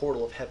into the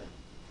portal of heaven.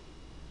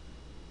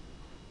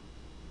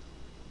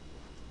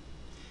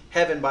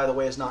 Heaven, by the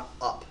way, is not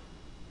up.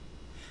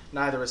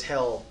 Neither is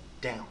hell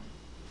down.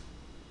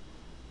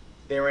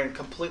 They're in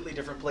completely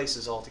different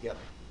places altogether.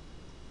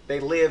 They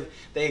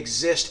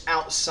exist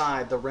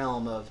outside the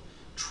realm of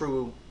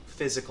true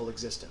physical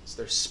existence.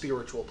 They're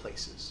spiritual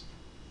places.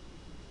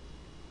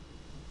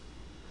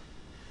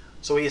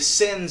 So he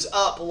ascends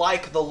up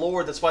like the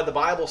Lord. That's why the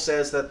Bible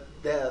says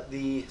that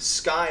the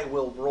sky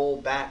will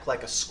roll back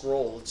like a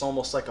scroll. It's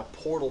almost like a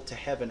portal to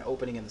heaven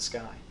opening in the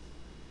sky.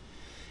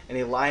 And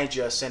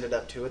Elijah ascended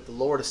up to it. The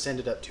Lord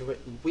ascended up to it.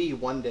 And we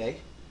one day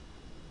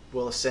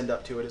will ascend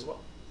up to it as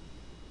well.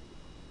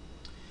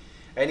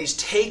 And he's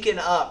taken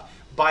up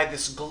by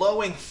this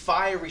glowing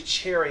fiery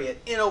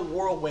chariot in a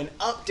whirlwind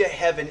up to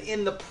heaven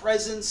in the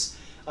presence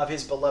of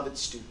his beloved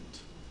student.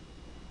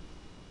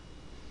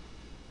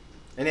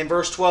 And in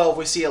verse 12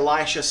 we see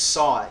Elisha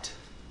saw it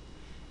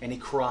and he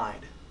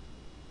cried,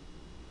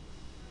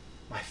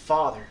 "My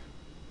father!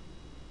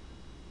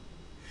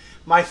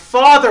 My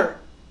father!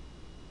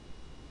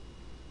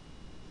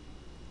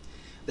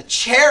 The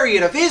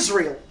chariot of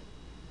Israel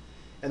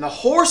and the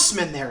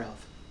horsemen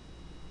thereof."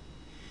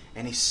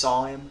 And he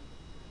saw him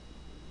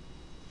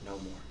no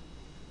more.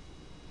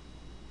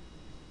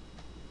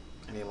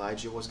 And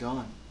Elijah was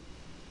gone.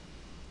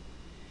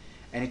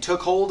 And he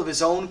took hold of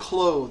his own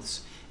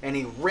clothes and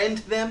he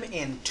rent them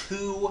in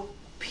 2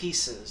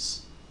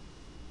 pieces.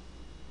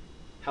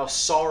 How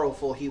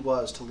sorrowful he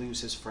was to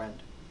lose his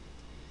friend.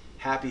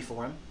 Happy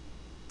for him,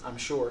 I'm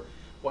sure.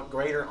 What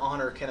greater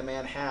honor can a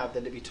man have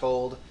than to be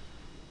told,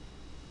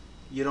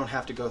 you don't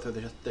have to go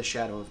through the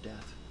shadow of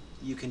death.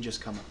 You can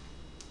just come up.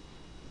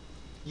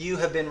 You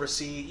have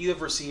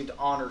received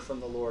honor from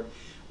the Lord.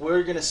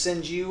 We're going to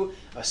send you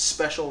a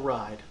special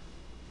ride.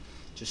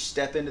 Just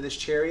step into this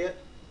chariot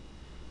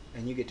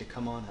and you get to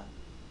come on up.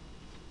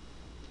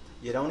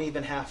 You don't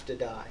even have to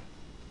die.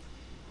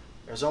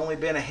 There's only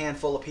been a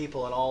handful of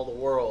people in all the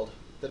world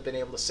that have been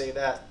able to say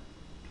that.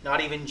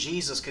 Not even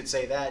Jesus could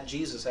say that.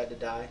 Jesus had to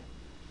die.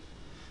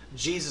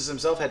 Jesus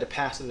himself had to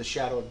pass through the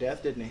shadow of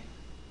death, didn't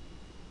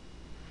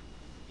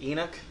he?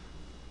 Enoch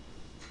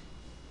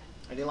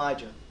and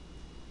Elijah.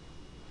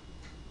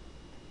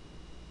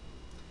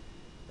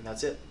 And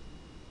that's it.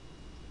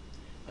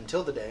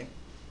 Until the day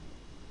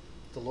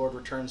the Lord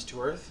returns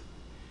to earth,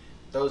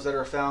 those that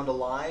are found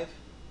alive,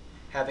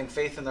 having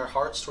faith in their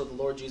hearts toward the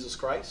Lord Jesus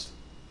Christ,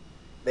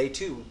 they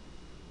too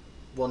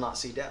will not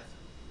see death.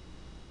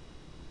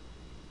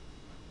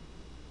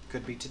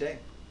 Could be today.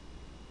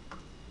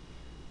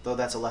 Though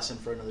that's a lesson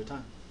for another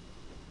time.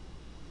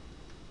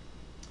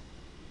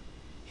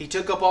 He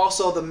took up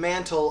also the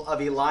mantle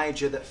of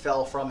Elijah that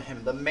fell from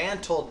him. The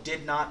mantle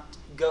did not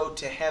go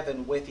to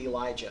heaven with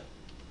Elijah.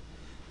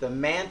 The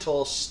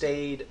mantle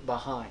stayed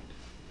behind.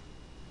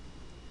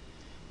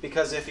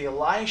 Because if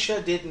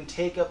Elisha didn't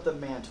take up the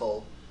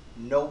mantle,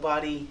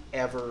 nobody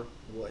ever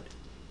would.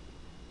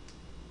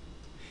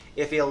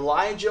 If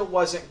Elijah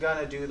wasn't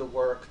going to do the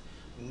work,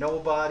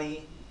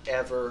 nobody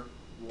ever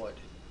would.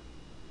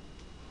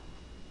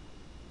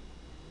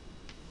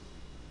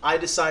 I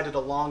decided a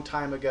long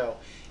time ago,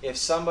 if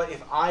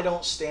I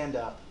don't stand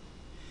up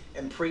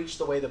and preach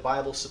the way the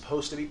Bible's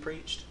supposed to be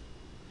preached,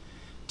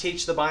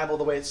 teach the Bible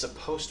the way it's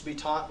supposed to be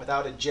taught,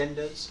 without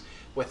agendas,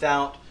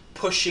 without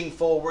pushing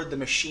forward the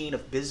machine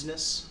of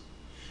business,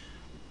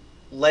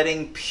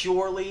 letting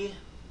purely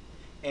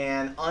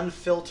and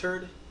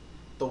unfiltered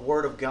the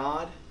Word of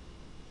God,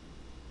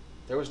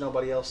 there was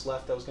nobody else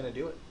left that was going to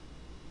do it.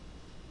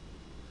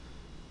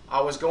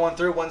 I was going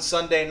through one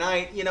Sunday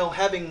night,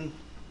 having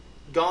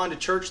gone to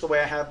church the way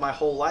I have my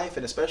whole life,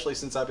 and especially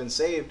since I've been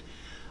saved,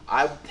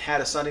 I've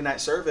had a Sunday night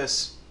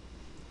service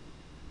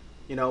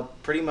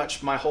pretty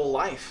much my whole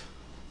life.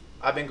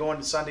 I've been going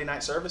to Sunday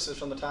night services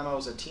from the time I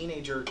was a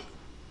teenager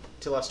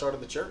till I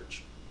started the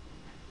church.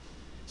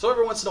 So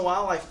every once in a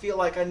while, I feel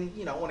like I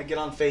want to get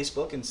on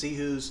Facebook and see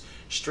who's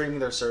streaming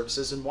their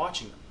services and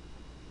watching them.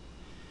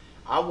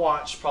 I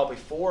watched probably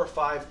 4 or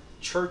 5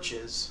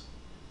 churches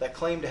that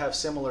claim to have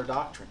similar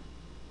doctrine.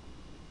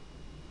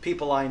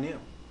 People I knew.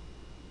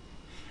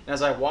 And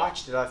as I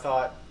watched it, I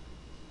thought,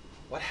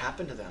 what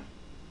happened to them?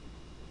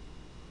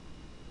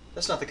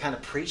 That's not the kind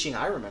of preaching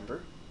I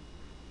remember.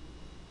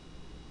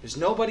 Is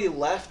nobody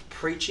left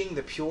preaching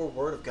the pure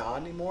Word of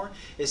God anymore?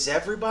 Is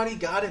everybody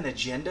got an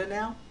agenda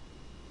now?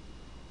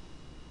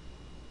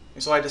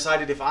 And so I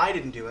decided if I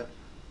didn't do it,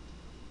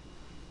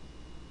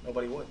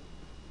 nobody would.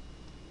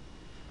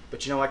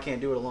 But I can't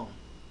do it alone.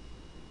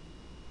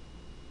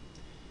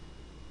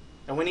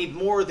 And we need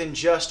more than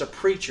just a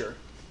preacher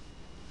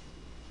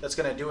that's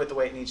going to do it the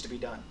way it needs to be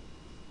done.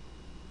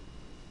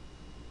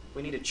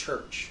 We need a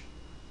church.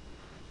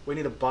 We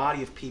need a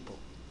body of people.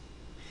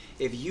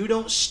 If you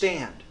don't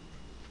stand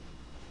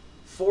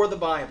for the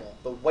Bible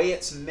the way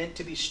it's meant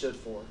to be stood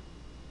for,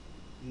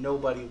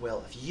 nobody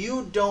will. If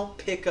you don't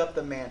pick up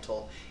the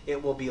mantle,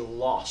 it will be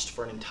lost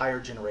for an entire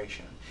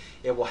generation.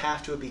 It will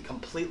have to be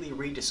completely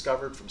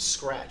rediscovered from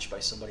scratch by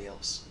somebody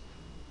else.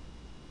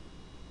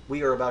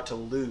 We are about to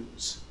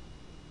lose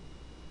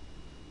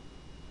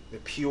the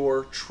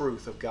pure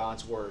truth of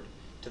God's Word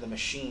to the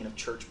machine of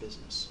church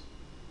business.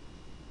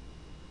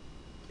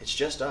 It's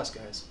just us,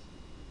 guys.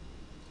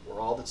 We're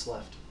all that's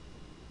left.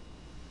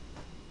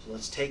 So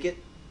let's take it,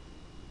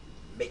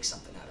 make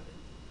something out of it.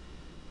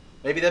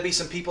 Maybe there'll be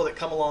some people that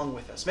come along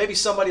with us. Maybe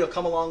somebody will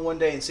come along one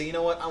day and say, you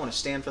know what, I want to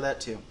stand for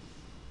that too.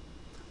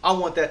 I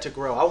want that to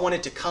grow. I want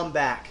it to come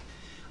back.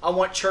 I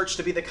want church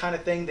to be the kind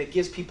of thing that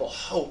gives people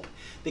hope,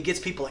 that gets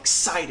people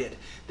excited,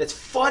 that's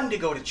fun to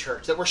go to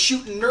church, that we're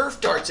shooting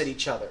Nerf darts at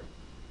each other.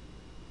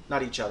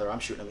 Not each other. I'm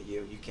shooting them at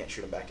you. You can't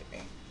shoot them back at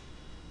me.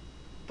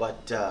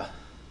 But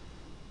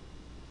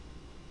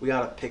we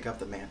ought to pick up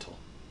the mantle.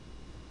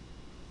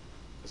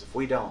 Because if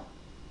we don't,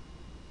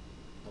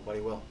 nobody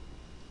will.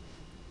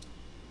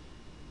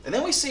 And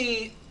then we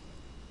see,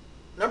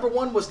 number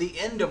 1 was the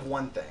end of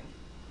one thing.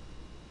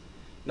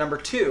 Number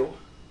 2,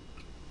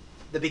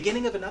 the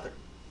beginning of another.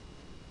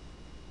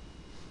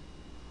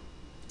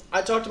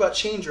 I talked about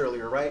change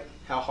earlier, right?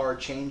 How hard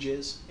change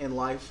is in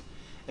life.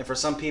 And for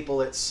some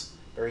people it's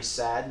very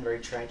sad and very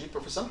tragic,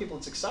 but for some people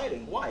it's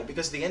exciting. Why?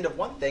 Because the end of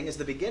one thing is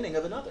the beginning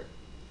of another.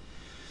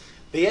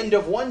 The end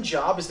of one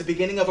job is the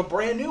beginning of a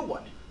brand new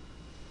one.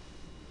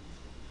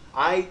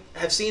 I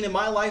have seen in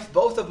my life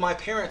both of my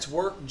parents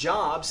work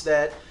jobs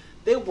that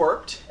they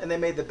worked and they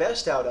made the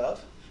best out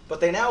of, but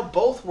they now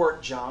both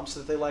work jobs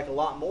that they like a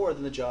lot more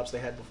than the jobs they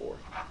had before.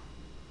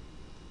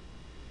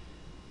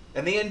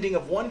 And the ending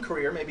of one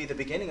career may be the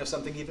beginning of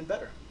something even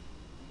better.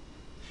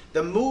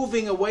 The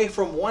moving away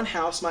from one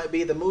house might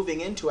be the moving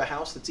into a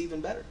house that's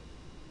even better.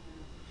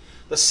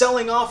 The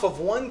selling off of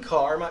one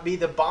car might be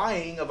the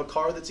buying of a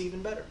car that's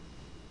even better.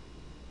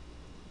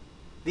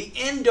 The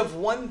end of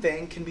one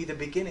thing can be the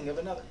beginning of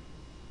another.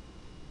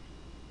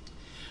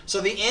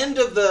 So the end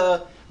of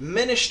the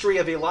ministry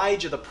of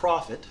Elijah the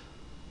prophet,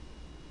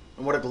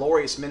 and what a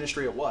glorious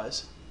ministry it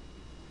was,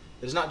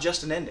 is not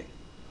just an ending.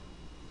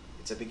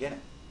 It's a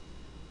beginning.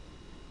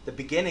 The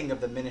beginning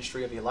of the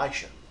ministry of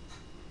Elisha.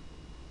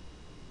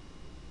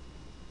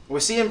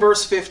 We see in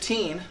verse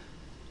 15,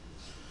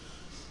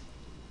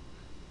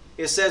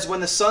 it says, when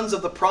the sons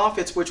of the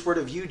prophets which were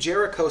to view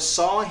Jericho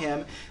saw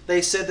him,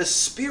 they said, the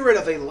spirit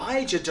of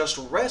Elijah doth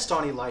rest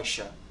on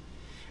Elisha.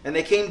 And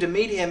they came to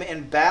meet him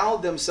and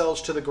bowed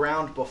themselves to the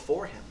ground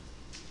before him.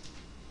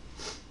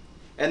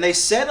 And they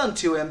said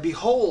unto him,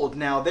 behold,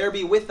 now there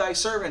be with thy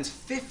servants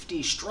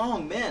 50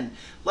 strong men.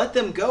 Let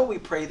them go, we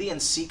pray thee,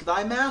 and seek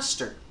thy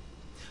master,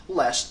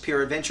 lest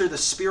peradventure the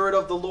Spirit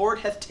of the Lord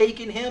hath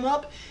taken him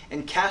up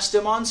and cast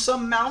him on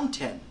some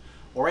mountain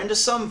or into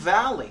some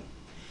valley.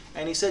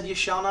 And he said, you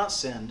shall not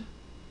send.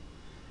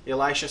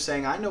 Elisha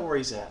saying, I know where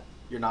he's at.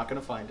 You're not going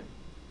to find him.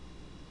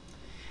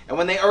 And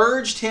when they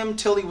urged him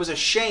till he was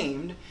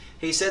ashamed,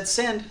 he said,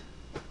 send.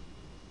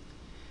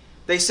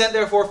 They sent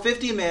therefore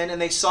 50 men,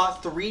 and they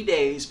sought 3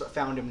 days, but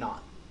found him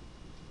not.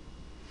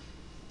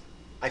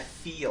 I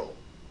feel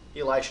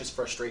Elisha's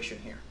frustration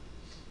here.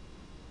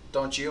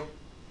 Don't you?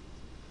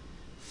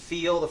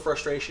 Feel the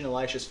frustration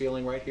Elisha's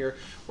feeling right here,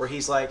 where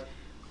he's like,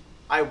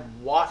 I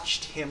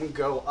watched him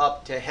go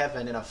up to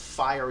heaven in a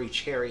fiery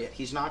chariot.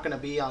 He's not going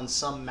to be on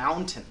some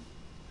mountain.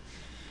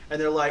 And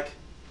they're like,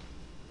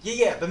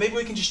 yeah, but maybe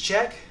we can just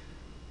check.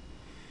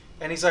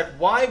 And he's like,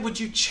 why would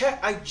you check?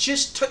 I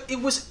just took, it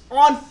was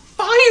on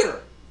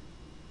fire.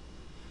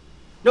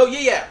 No,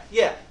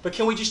 yeah, but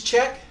can we just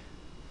check?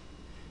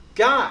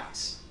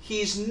 Guys,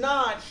 he's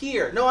not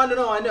here. No, I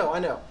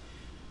know.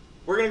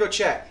 We're going to go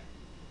check.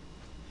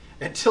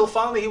 Until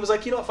finally he was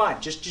like, you know what, fine,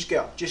 just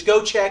go. Just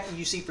go check and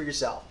you see for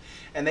yourself.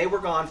 And they were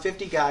gone,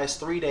 50 guys,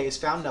 3 days,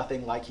 found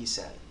nothing like he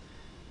said.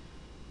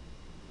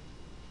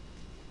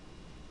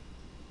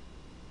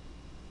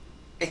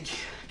 I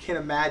can't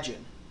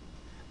imagine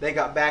They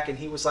got back and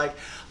he was like,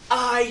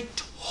 I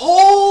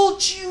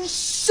told you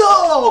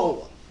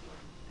so!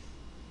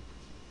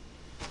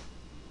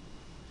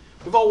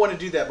 We've all wanted to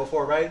do that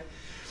before, right?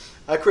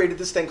 I created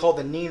this thing called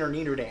the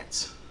Neener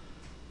dance.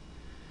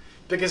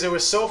 Because it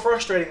was so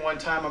frustrating one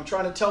time. I'm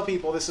trying to tell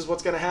people this is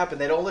what's going to happen.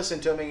 They don't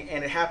listen to me,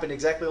 and it happened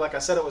exactly like I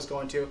said it was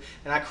going to.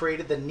 And I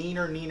created the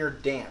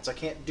Neener dance. I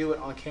can't do it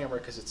on camera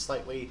because it's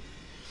slightly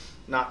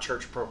not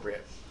church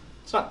appropriate.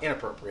 It's not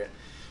inappropriate,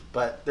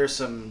 but there's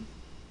some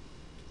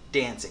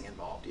dancing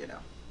involved, you know.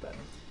 But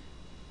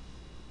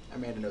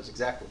Amanda knows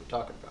exactly what we're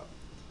talking about.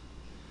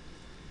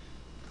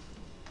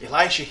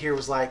 Elisha here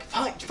was like,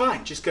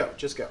 fine, just go.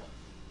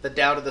 The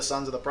doubt of the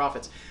sons of the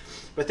prophets.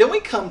 But then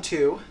we come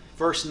to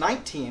verse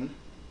 19.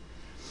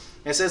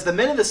 It says, the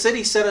men of the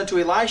city said unto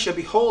Elisha,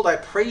 behold, I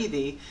pray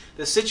thee,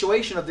 the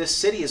situation of this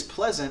city is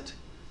pleasant,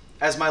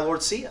 as my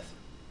Lord seeth.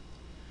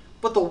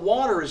 But the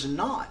water is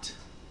not,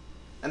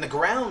 and the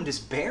ground is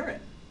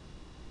barren.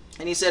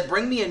 And he said,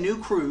 bring me a new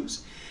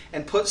cruse,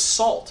 and put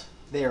salt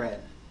therein.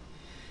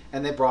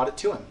 And they brought it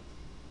to him.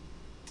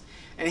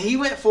 And he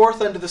went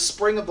forth unto the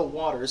spring of the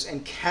waters,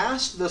 and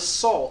cast the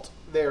salt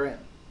therein.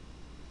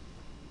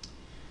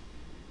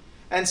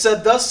 And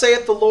said, thus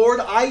saith the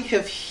Lord, I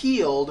have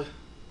healed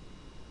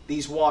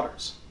these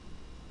waters.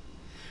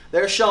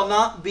 There shall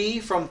not be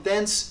from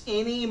thence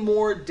any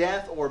more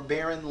death or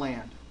barren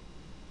land.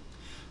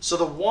 So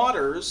the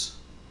waters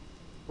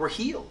were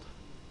healed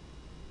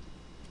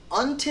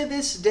unto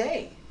this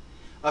day,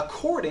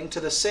 according to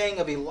the saying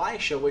of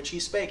Elisha which he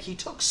spake. He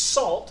took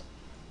salt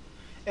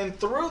and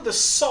threw the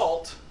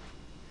salt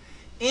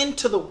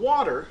into the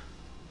water,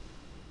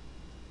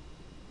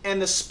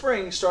 and the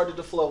spring started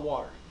to flow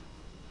water.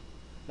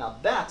 Now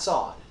that's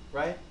odd,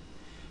 right?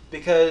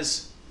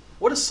 Because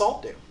what does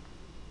salt do?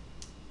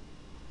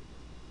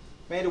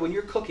 Amanda, when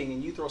you're cooking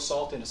and you throw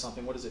salt into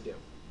something, what does it do?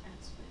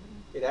 Adds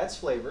flavor. It adds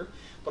flavor,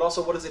 but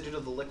also what does it do to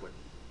the liquid?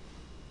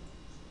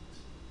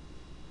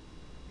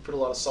 You put a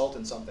lot of salt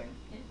in something,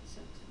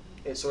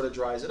 it sort of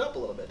dries it up a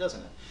little bit,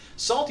 doesn't it?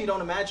 Salt you don't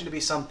imagine to be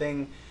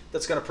something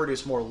that's going to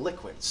produce more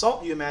liquid.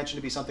 Salt you imagine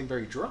to be something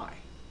very dry.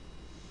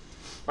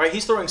 Right?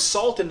 He's throwing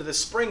salt into the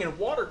spring and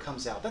water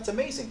comes out. That's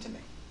amazing to me.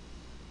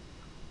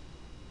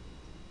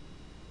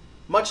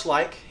 Much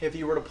like if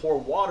you were to pour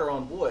water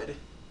on wood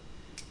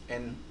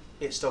and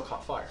it still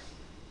caught fire.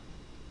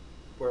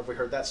 Where have we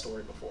heard that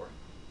story before?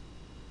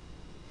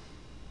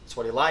 That's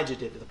what Elijah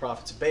did to the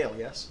prophets of Baal,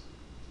 yes?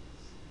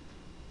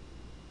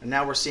 And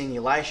now we're seeing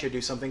Elisha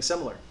do something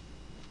similar.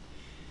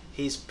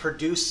 He's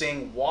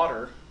producing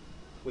water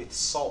with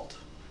salt.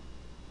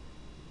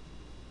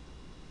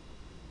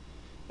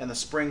 And the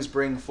springs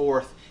bring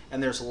forth,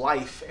 and there's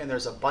life, and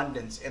there's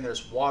abundance, and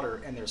there's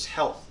water, and there's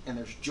health, and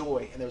there's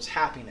joy, and there's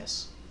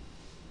happiness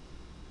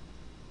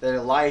that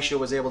Elisha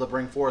was able to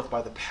bring forth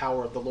by the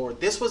power of the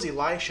Lord. This was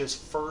Elisha's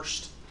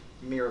first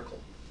miracle,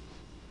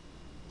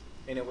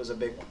 and it was a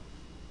big one.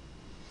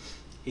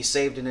 He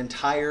saved an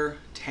entire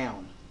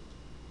town.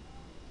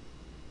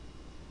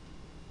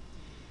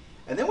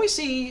 And then we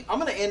see, I'm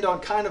going to end on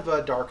kind of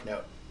a dark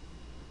note.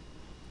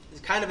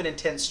 It's kind of an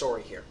intense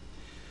story here.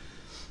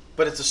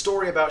 But it's a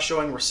story about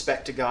showing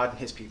respect to God and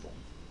his people.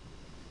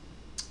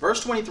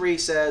 Verse 23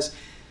 says,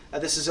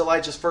 this is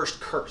Elijah's first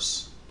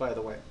curse, by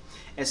the way.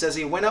 And it says,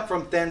 he went up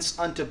from thence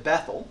unto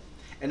Bethel,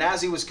 and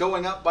as he was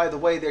going up by the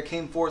way, there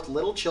came forth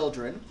little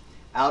children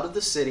out of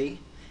the city,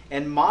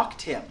 and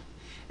mocked him,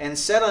 and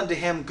said unto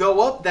him,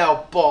 go up,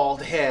 thou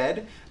bald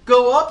head,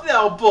 go up,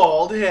 thou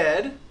bald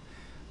head. Did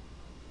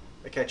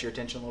I catch your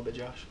attention a little bit,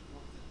 Josh?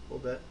 A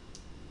little bit?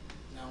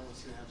 Now I want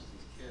to see what happens to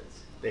these kids.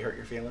 They hurt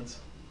your feelings?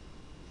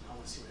 I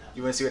want to see what happens.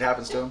 You want to see what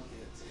happens to them?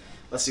 Kids, yeah.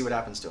 Let's see what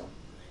happens to them.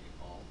 They get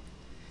bald.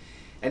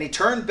 And he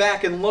turned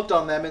back and looked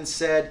on them and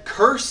said,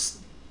 Cursed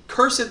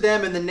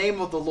them in the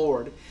name of the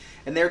Lord.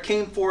 And there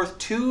came forth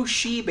 2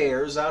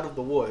 she-bears out of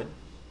the wood,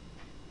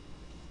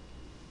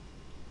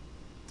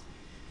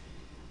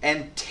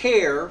 and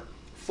tear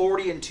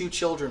 42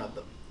 children of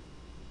them.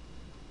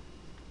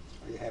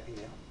 Are you happy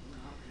now?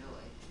 Not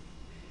really.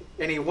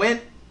 And he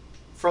went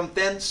from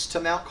thence to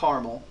Mount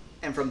Carmel,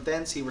 and from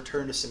thence he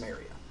returned to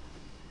Samaria.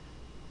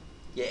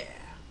 Yeah.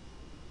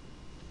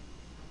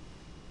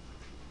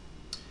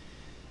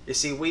 You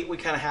see, we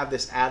kind of have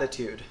this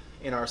attitude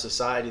in our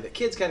society that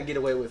kids kind of get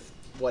away with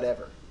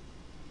whatever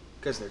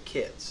because they're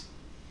kids.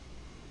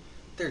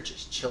 They're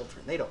just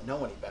children. They don't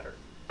know any better.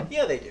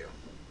 Yeah, they do.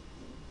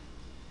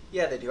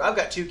 Yeah, they do. I've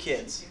got 2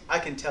 kids. I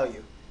can tell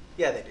you.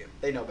 Yeah, they do.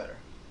 They know better.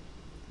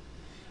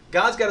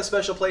 God's got a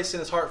special place in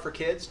his heart for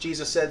kids.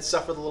 Jesus said,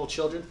 suffer the little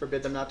children,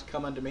 forbid them not to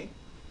come unto me.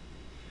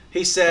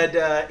 He said,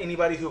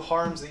 anybody who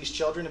harms these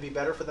children, it'd be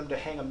better for them to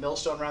hang a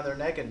millstone around their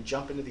neck and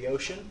jump into the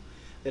ocean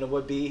than it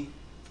would be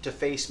to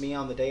face me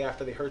on the day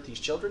after they hurt these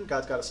children.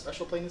 God's got a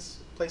special place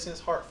in his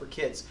heart for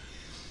kids.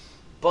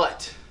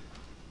 But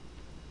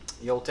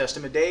the Old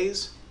Testament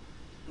days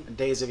and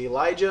days of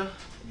Elijah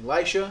and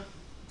Elisha,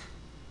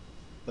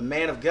 the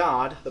man of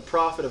God, the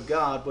prophet of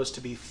God, was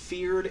to be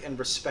feared and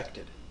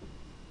respected.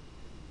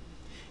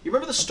 You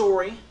remember the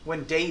story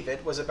when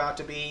David was about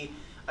to be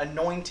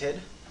anointed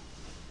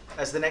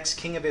as the next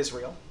king of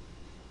Israel.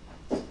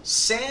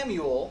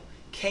 Samuel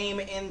came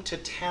into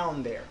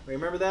town there.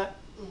 Remember that?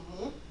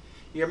 Mm-hmm.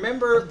 You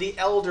remember the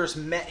elders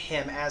met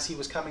him as he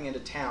was coming into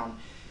town.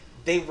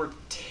 They were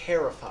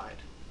terrified.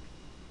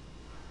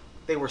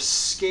 They were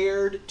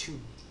scared to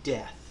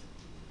death.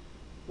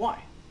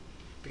 Why?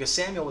 Because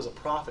Samuel was a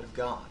prophet of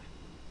God.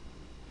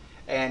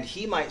 And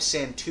he might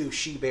send 2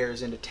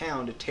 she-bears into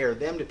town to tear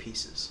them to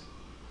pieces.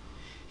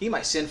 He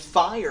might send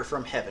fire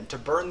from heaven to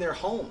burn their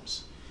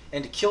homes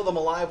and to kill them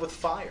alive with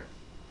fire.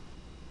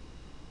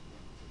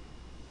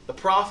 The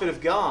prophet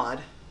of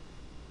God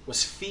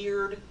was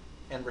feared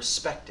and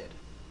respected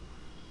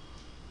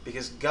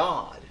because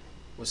God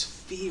was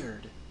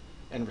feared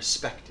and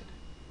respected.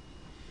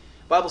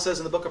 The Bible says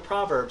in the book of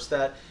Proverbs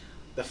that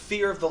the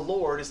fear of the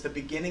Lord is the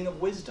beginning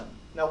of wisdom.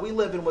 Now, we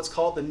live in what's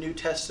called the New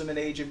Testament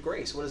age of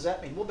grace. What does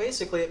that mean? Well,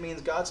 basically, it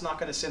means God's not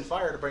going to send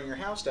fire to bring your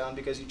house down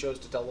because you chose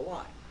to tell a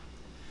lie.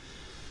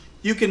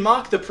 You can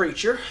mock the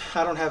preacher.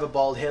 I don't have a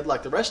bald head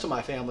like the rest of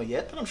my family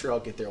yet, but I'm sure I'll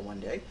get there one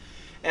day.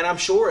 And I'm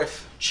sure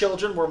if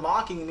children were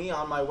mocking me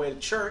on my way to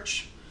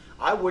church,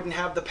 I wouldn't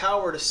have the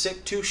power to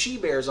sick 2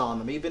 she-bears on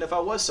them, even if I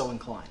was so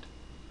inclined.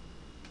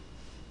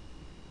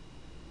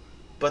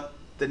 But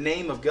the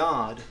name of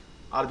God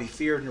ought to be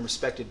feared and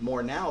respected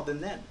more now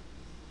than then.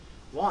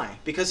 Why?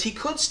 Because he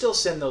could still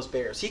send those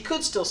bears. He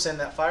could still send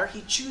that fire.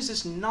 He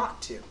chooses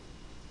not to.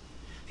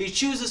 He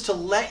chooses to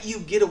let you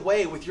get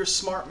away with your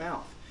smart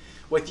mouth,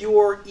 with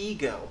your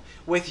ego,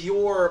 with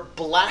your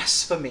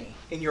blasphemy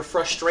and your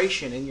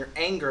frustration and your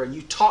anger, and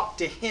you talk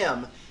to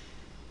him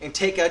and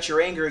take out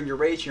your anger and your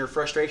rage and your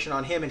frustration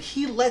on him, and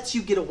he lets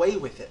you get away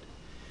with it.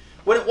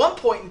 When at one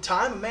point in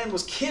time, a man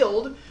was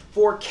killed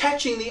for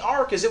catching the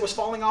ark as it was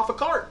falling off a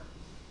cart.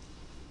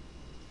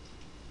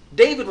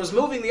 David was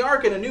moving the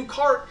ark in a new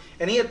cart,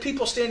 and he had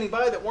people standing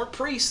by that weren't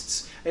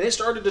priests, and it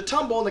started to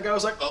tumble, and the guy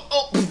was like,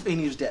 oh, and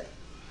he was dead.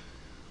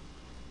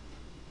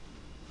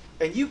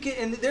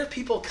 And there are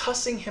people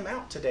cussing him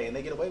out today, and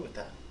they get away with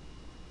that.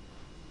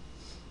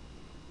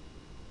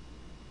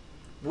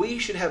 We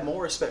should have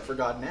more respect for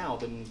God now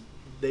than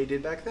they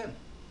did back then.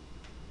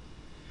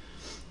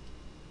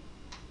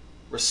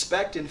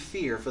 Respect and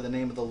fear for the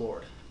name of the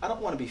Lord. I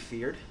don't want to be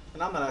feared,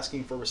 and I'm not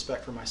asking for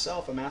respect for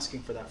myself. I'm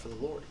asking for that for the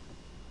Lord.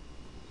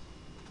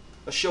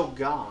 Let's show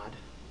God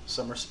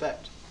some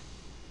respect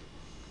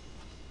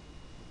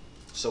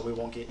so we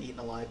won't get eaten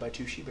alive by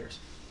 2 she-bears.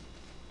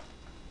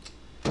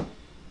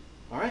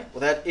 All right,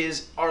 well, that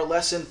is our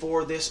lesson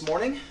for this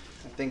morning.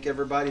 I thank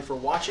everybody for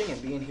watching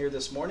and being here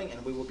this morning,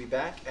 and we will be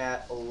back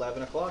at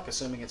 11 o'clock,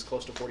 assuming it's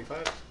close to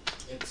 45.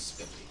 It's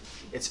 50.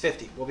 It's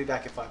 50. We'll be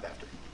back at 5 after.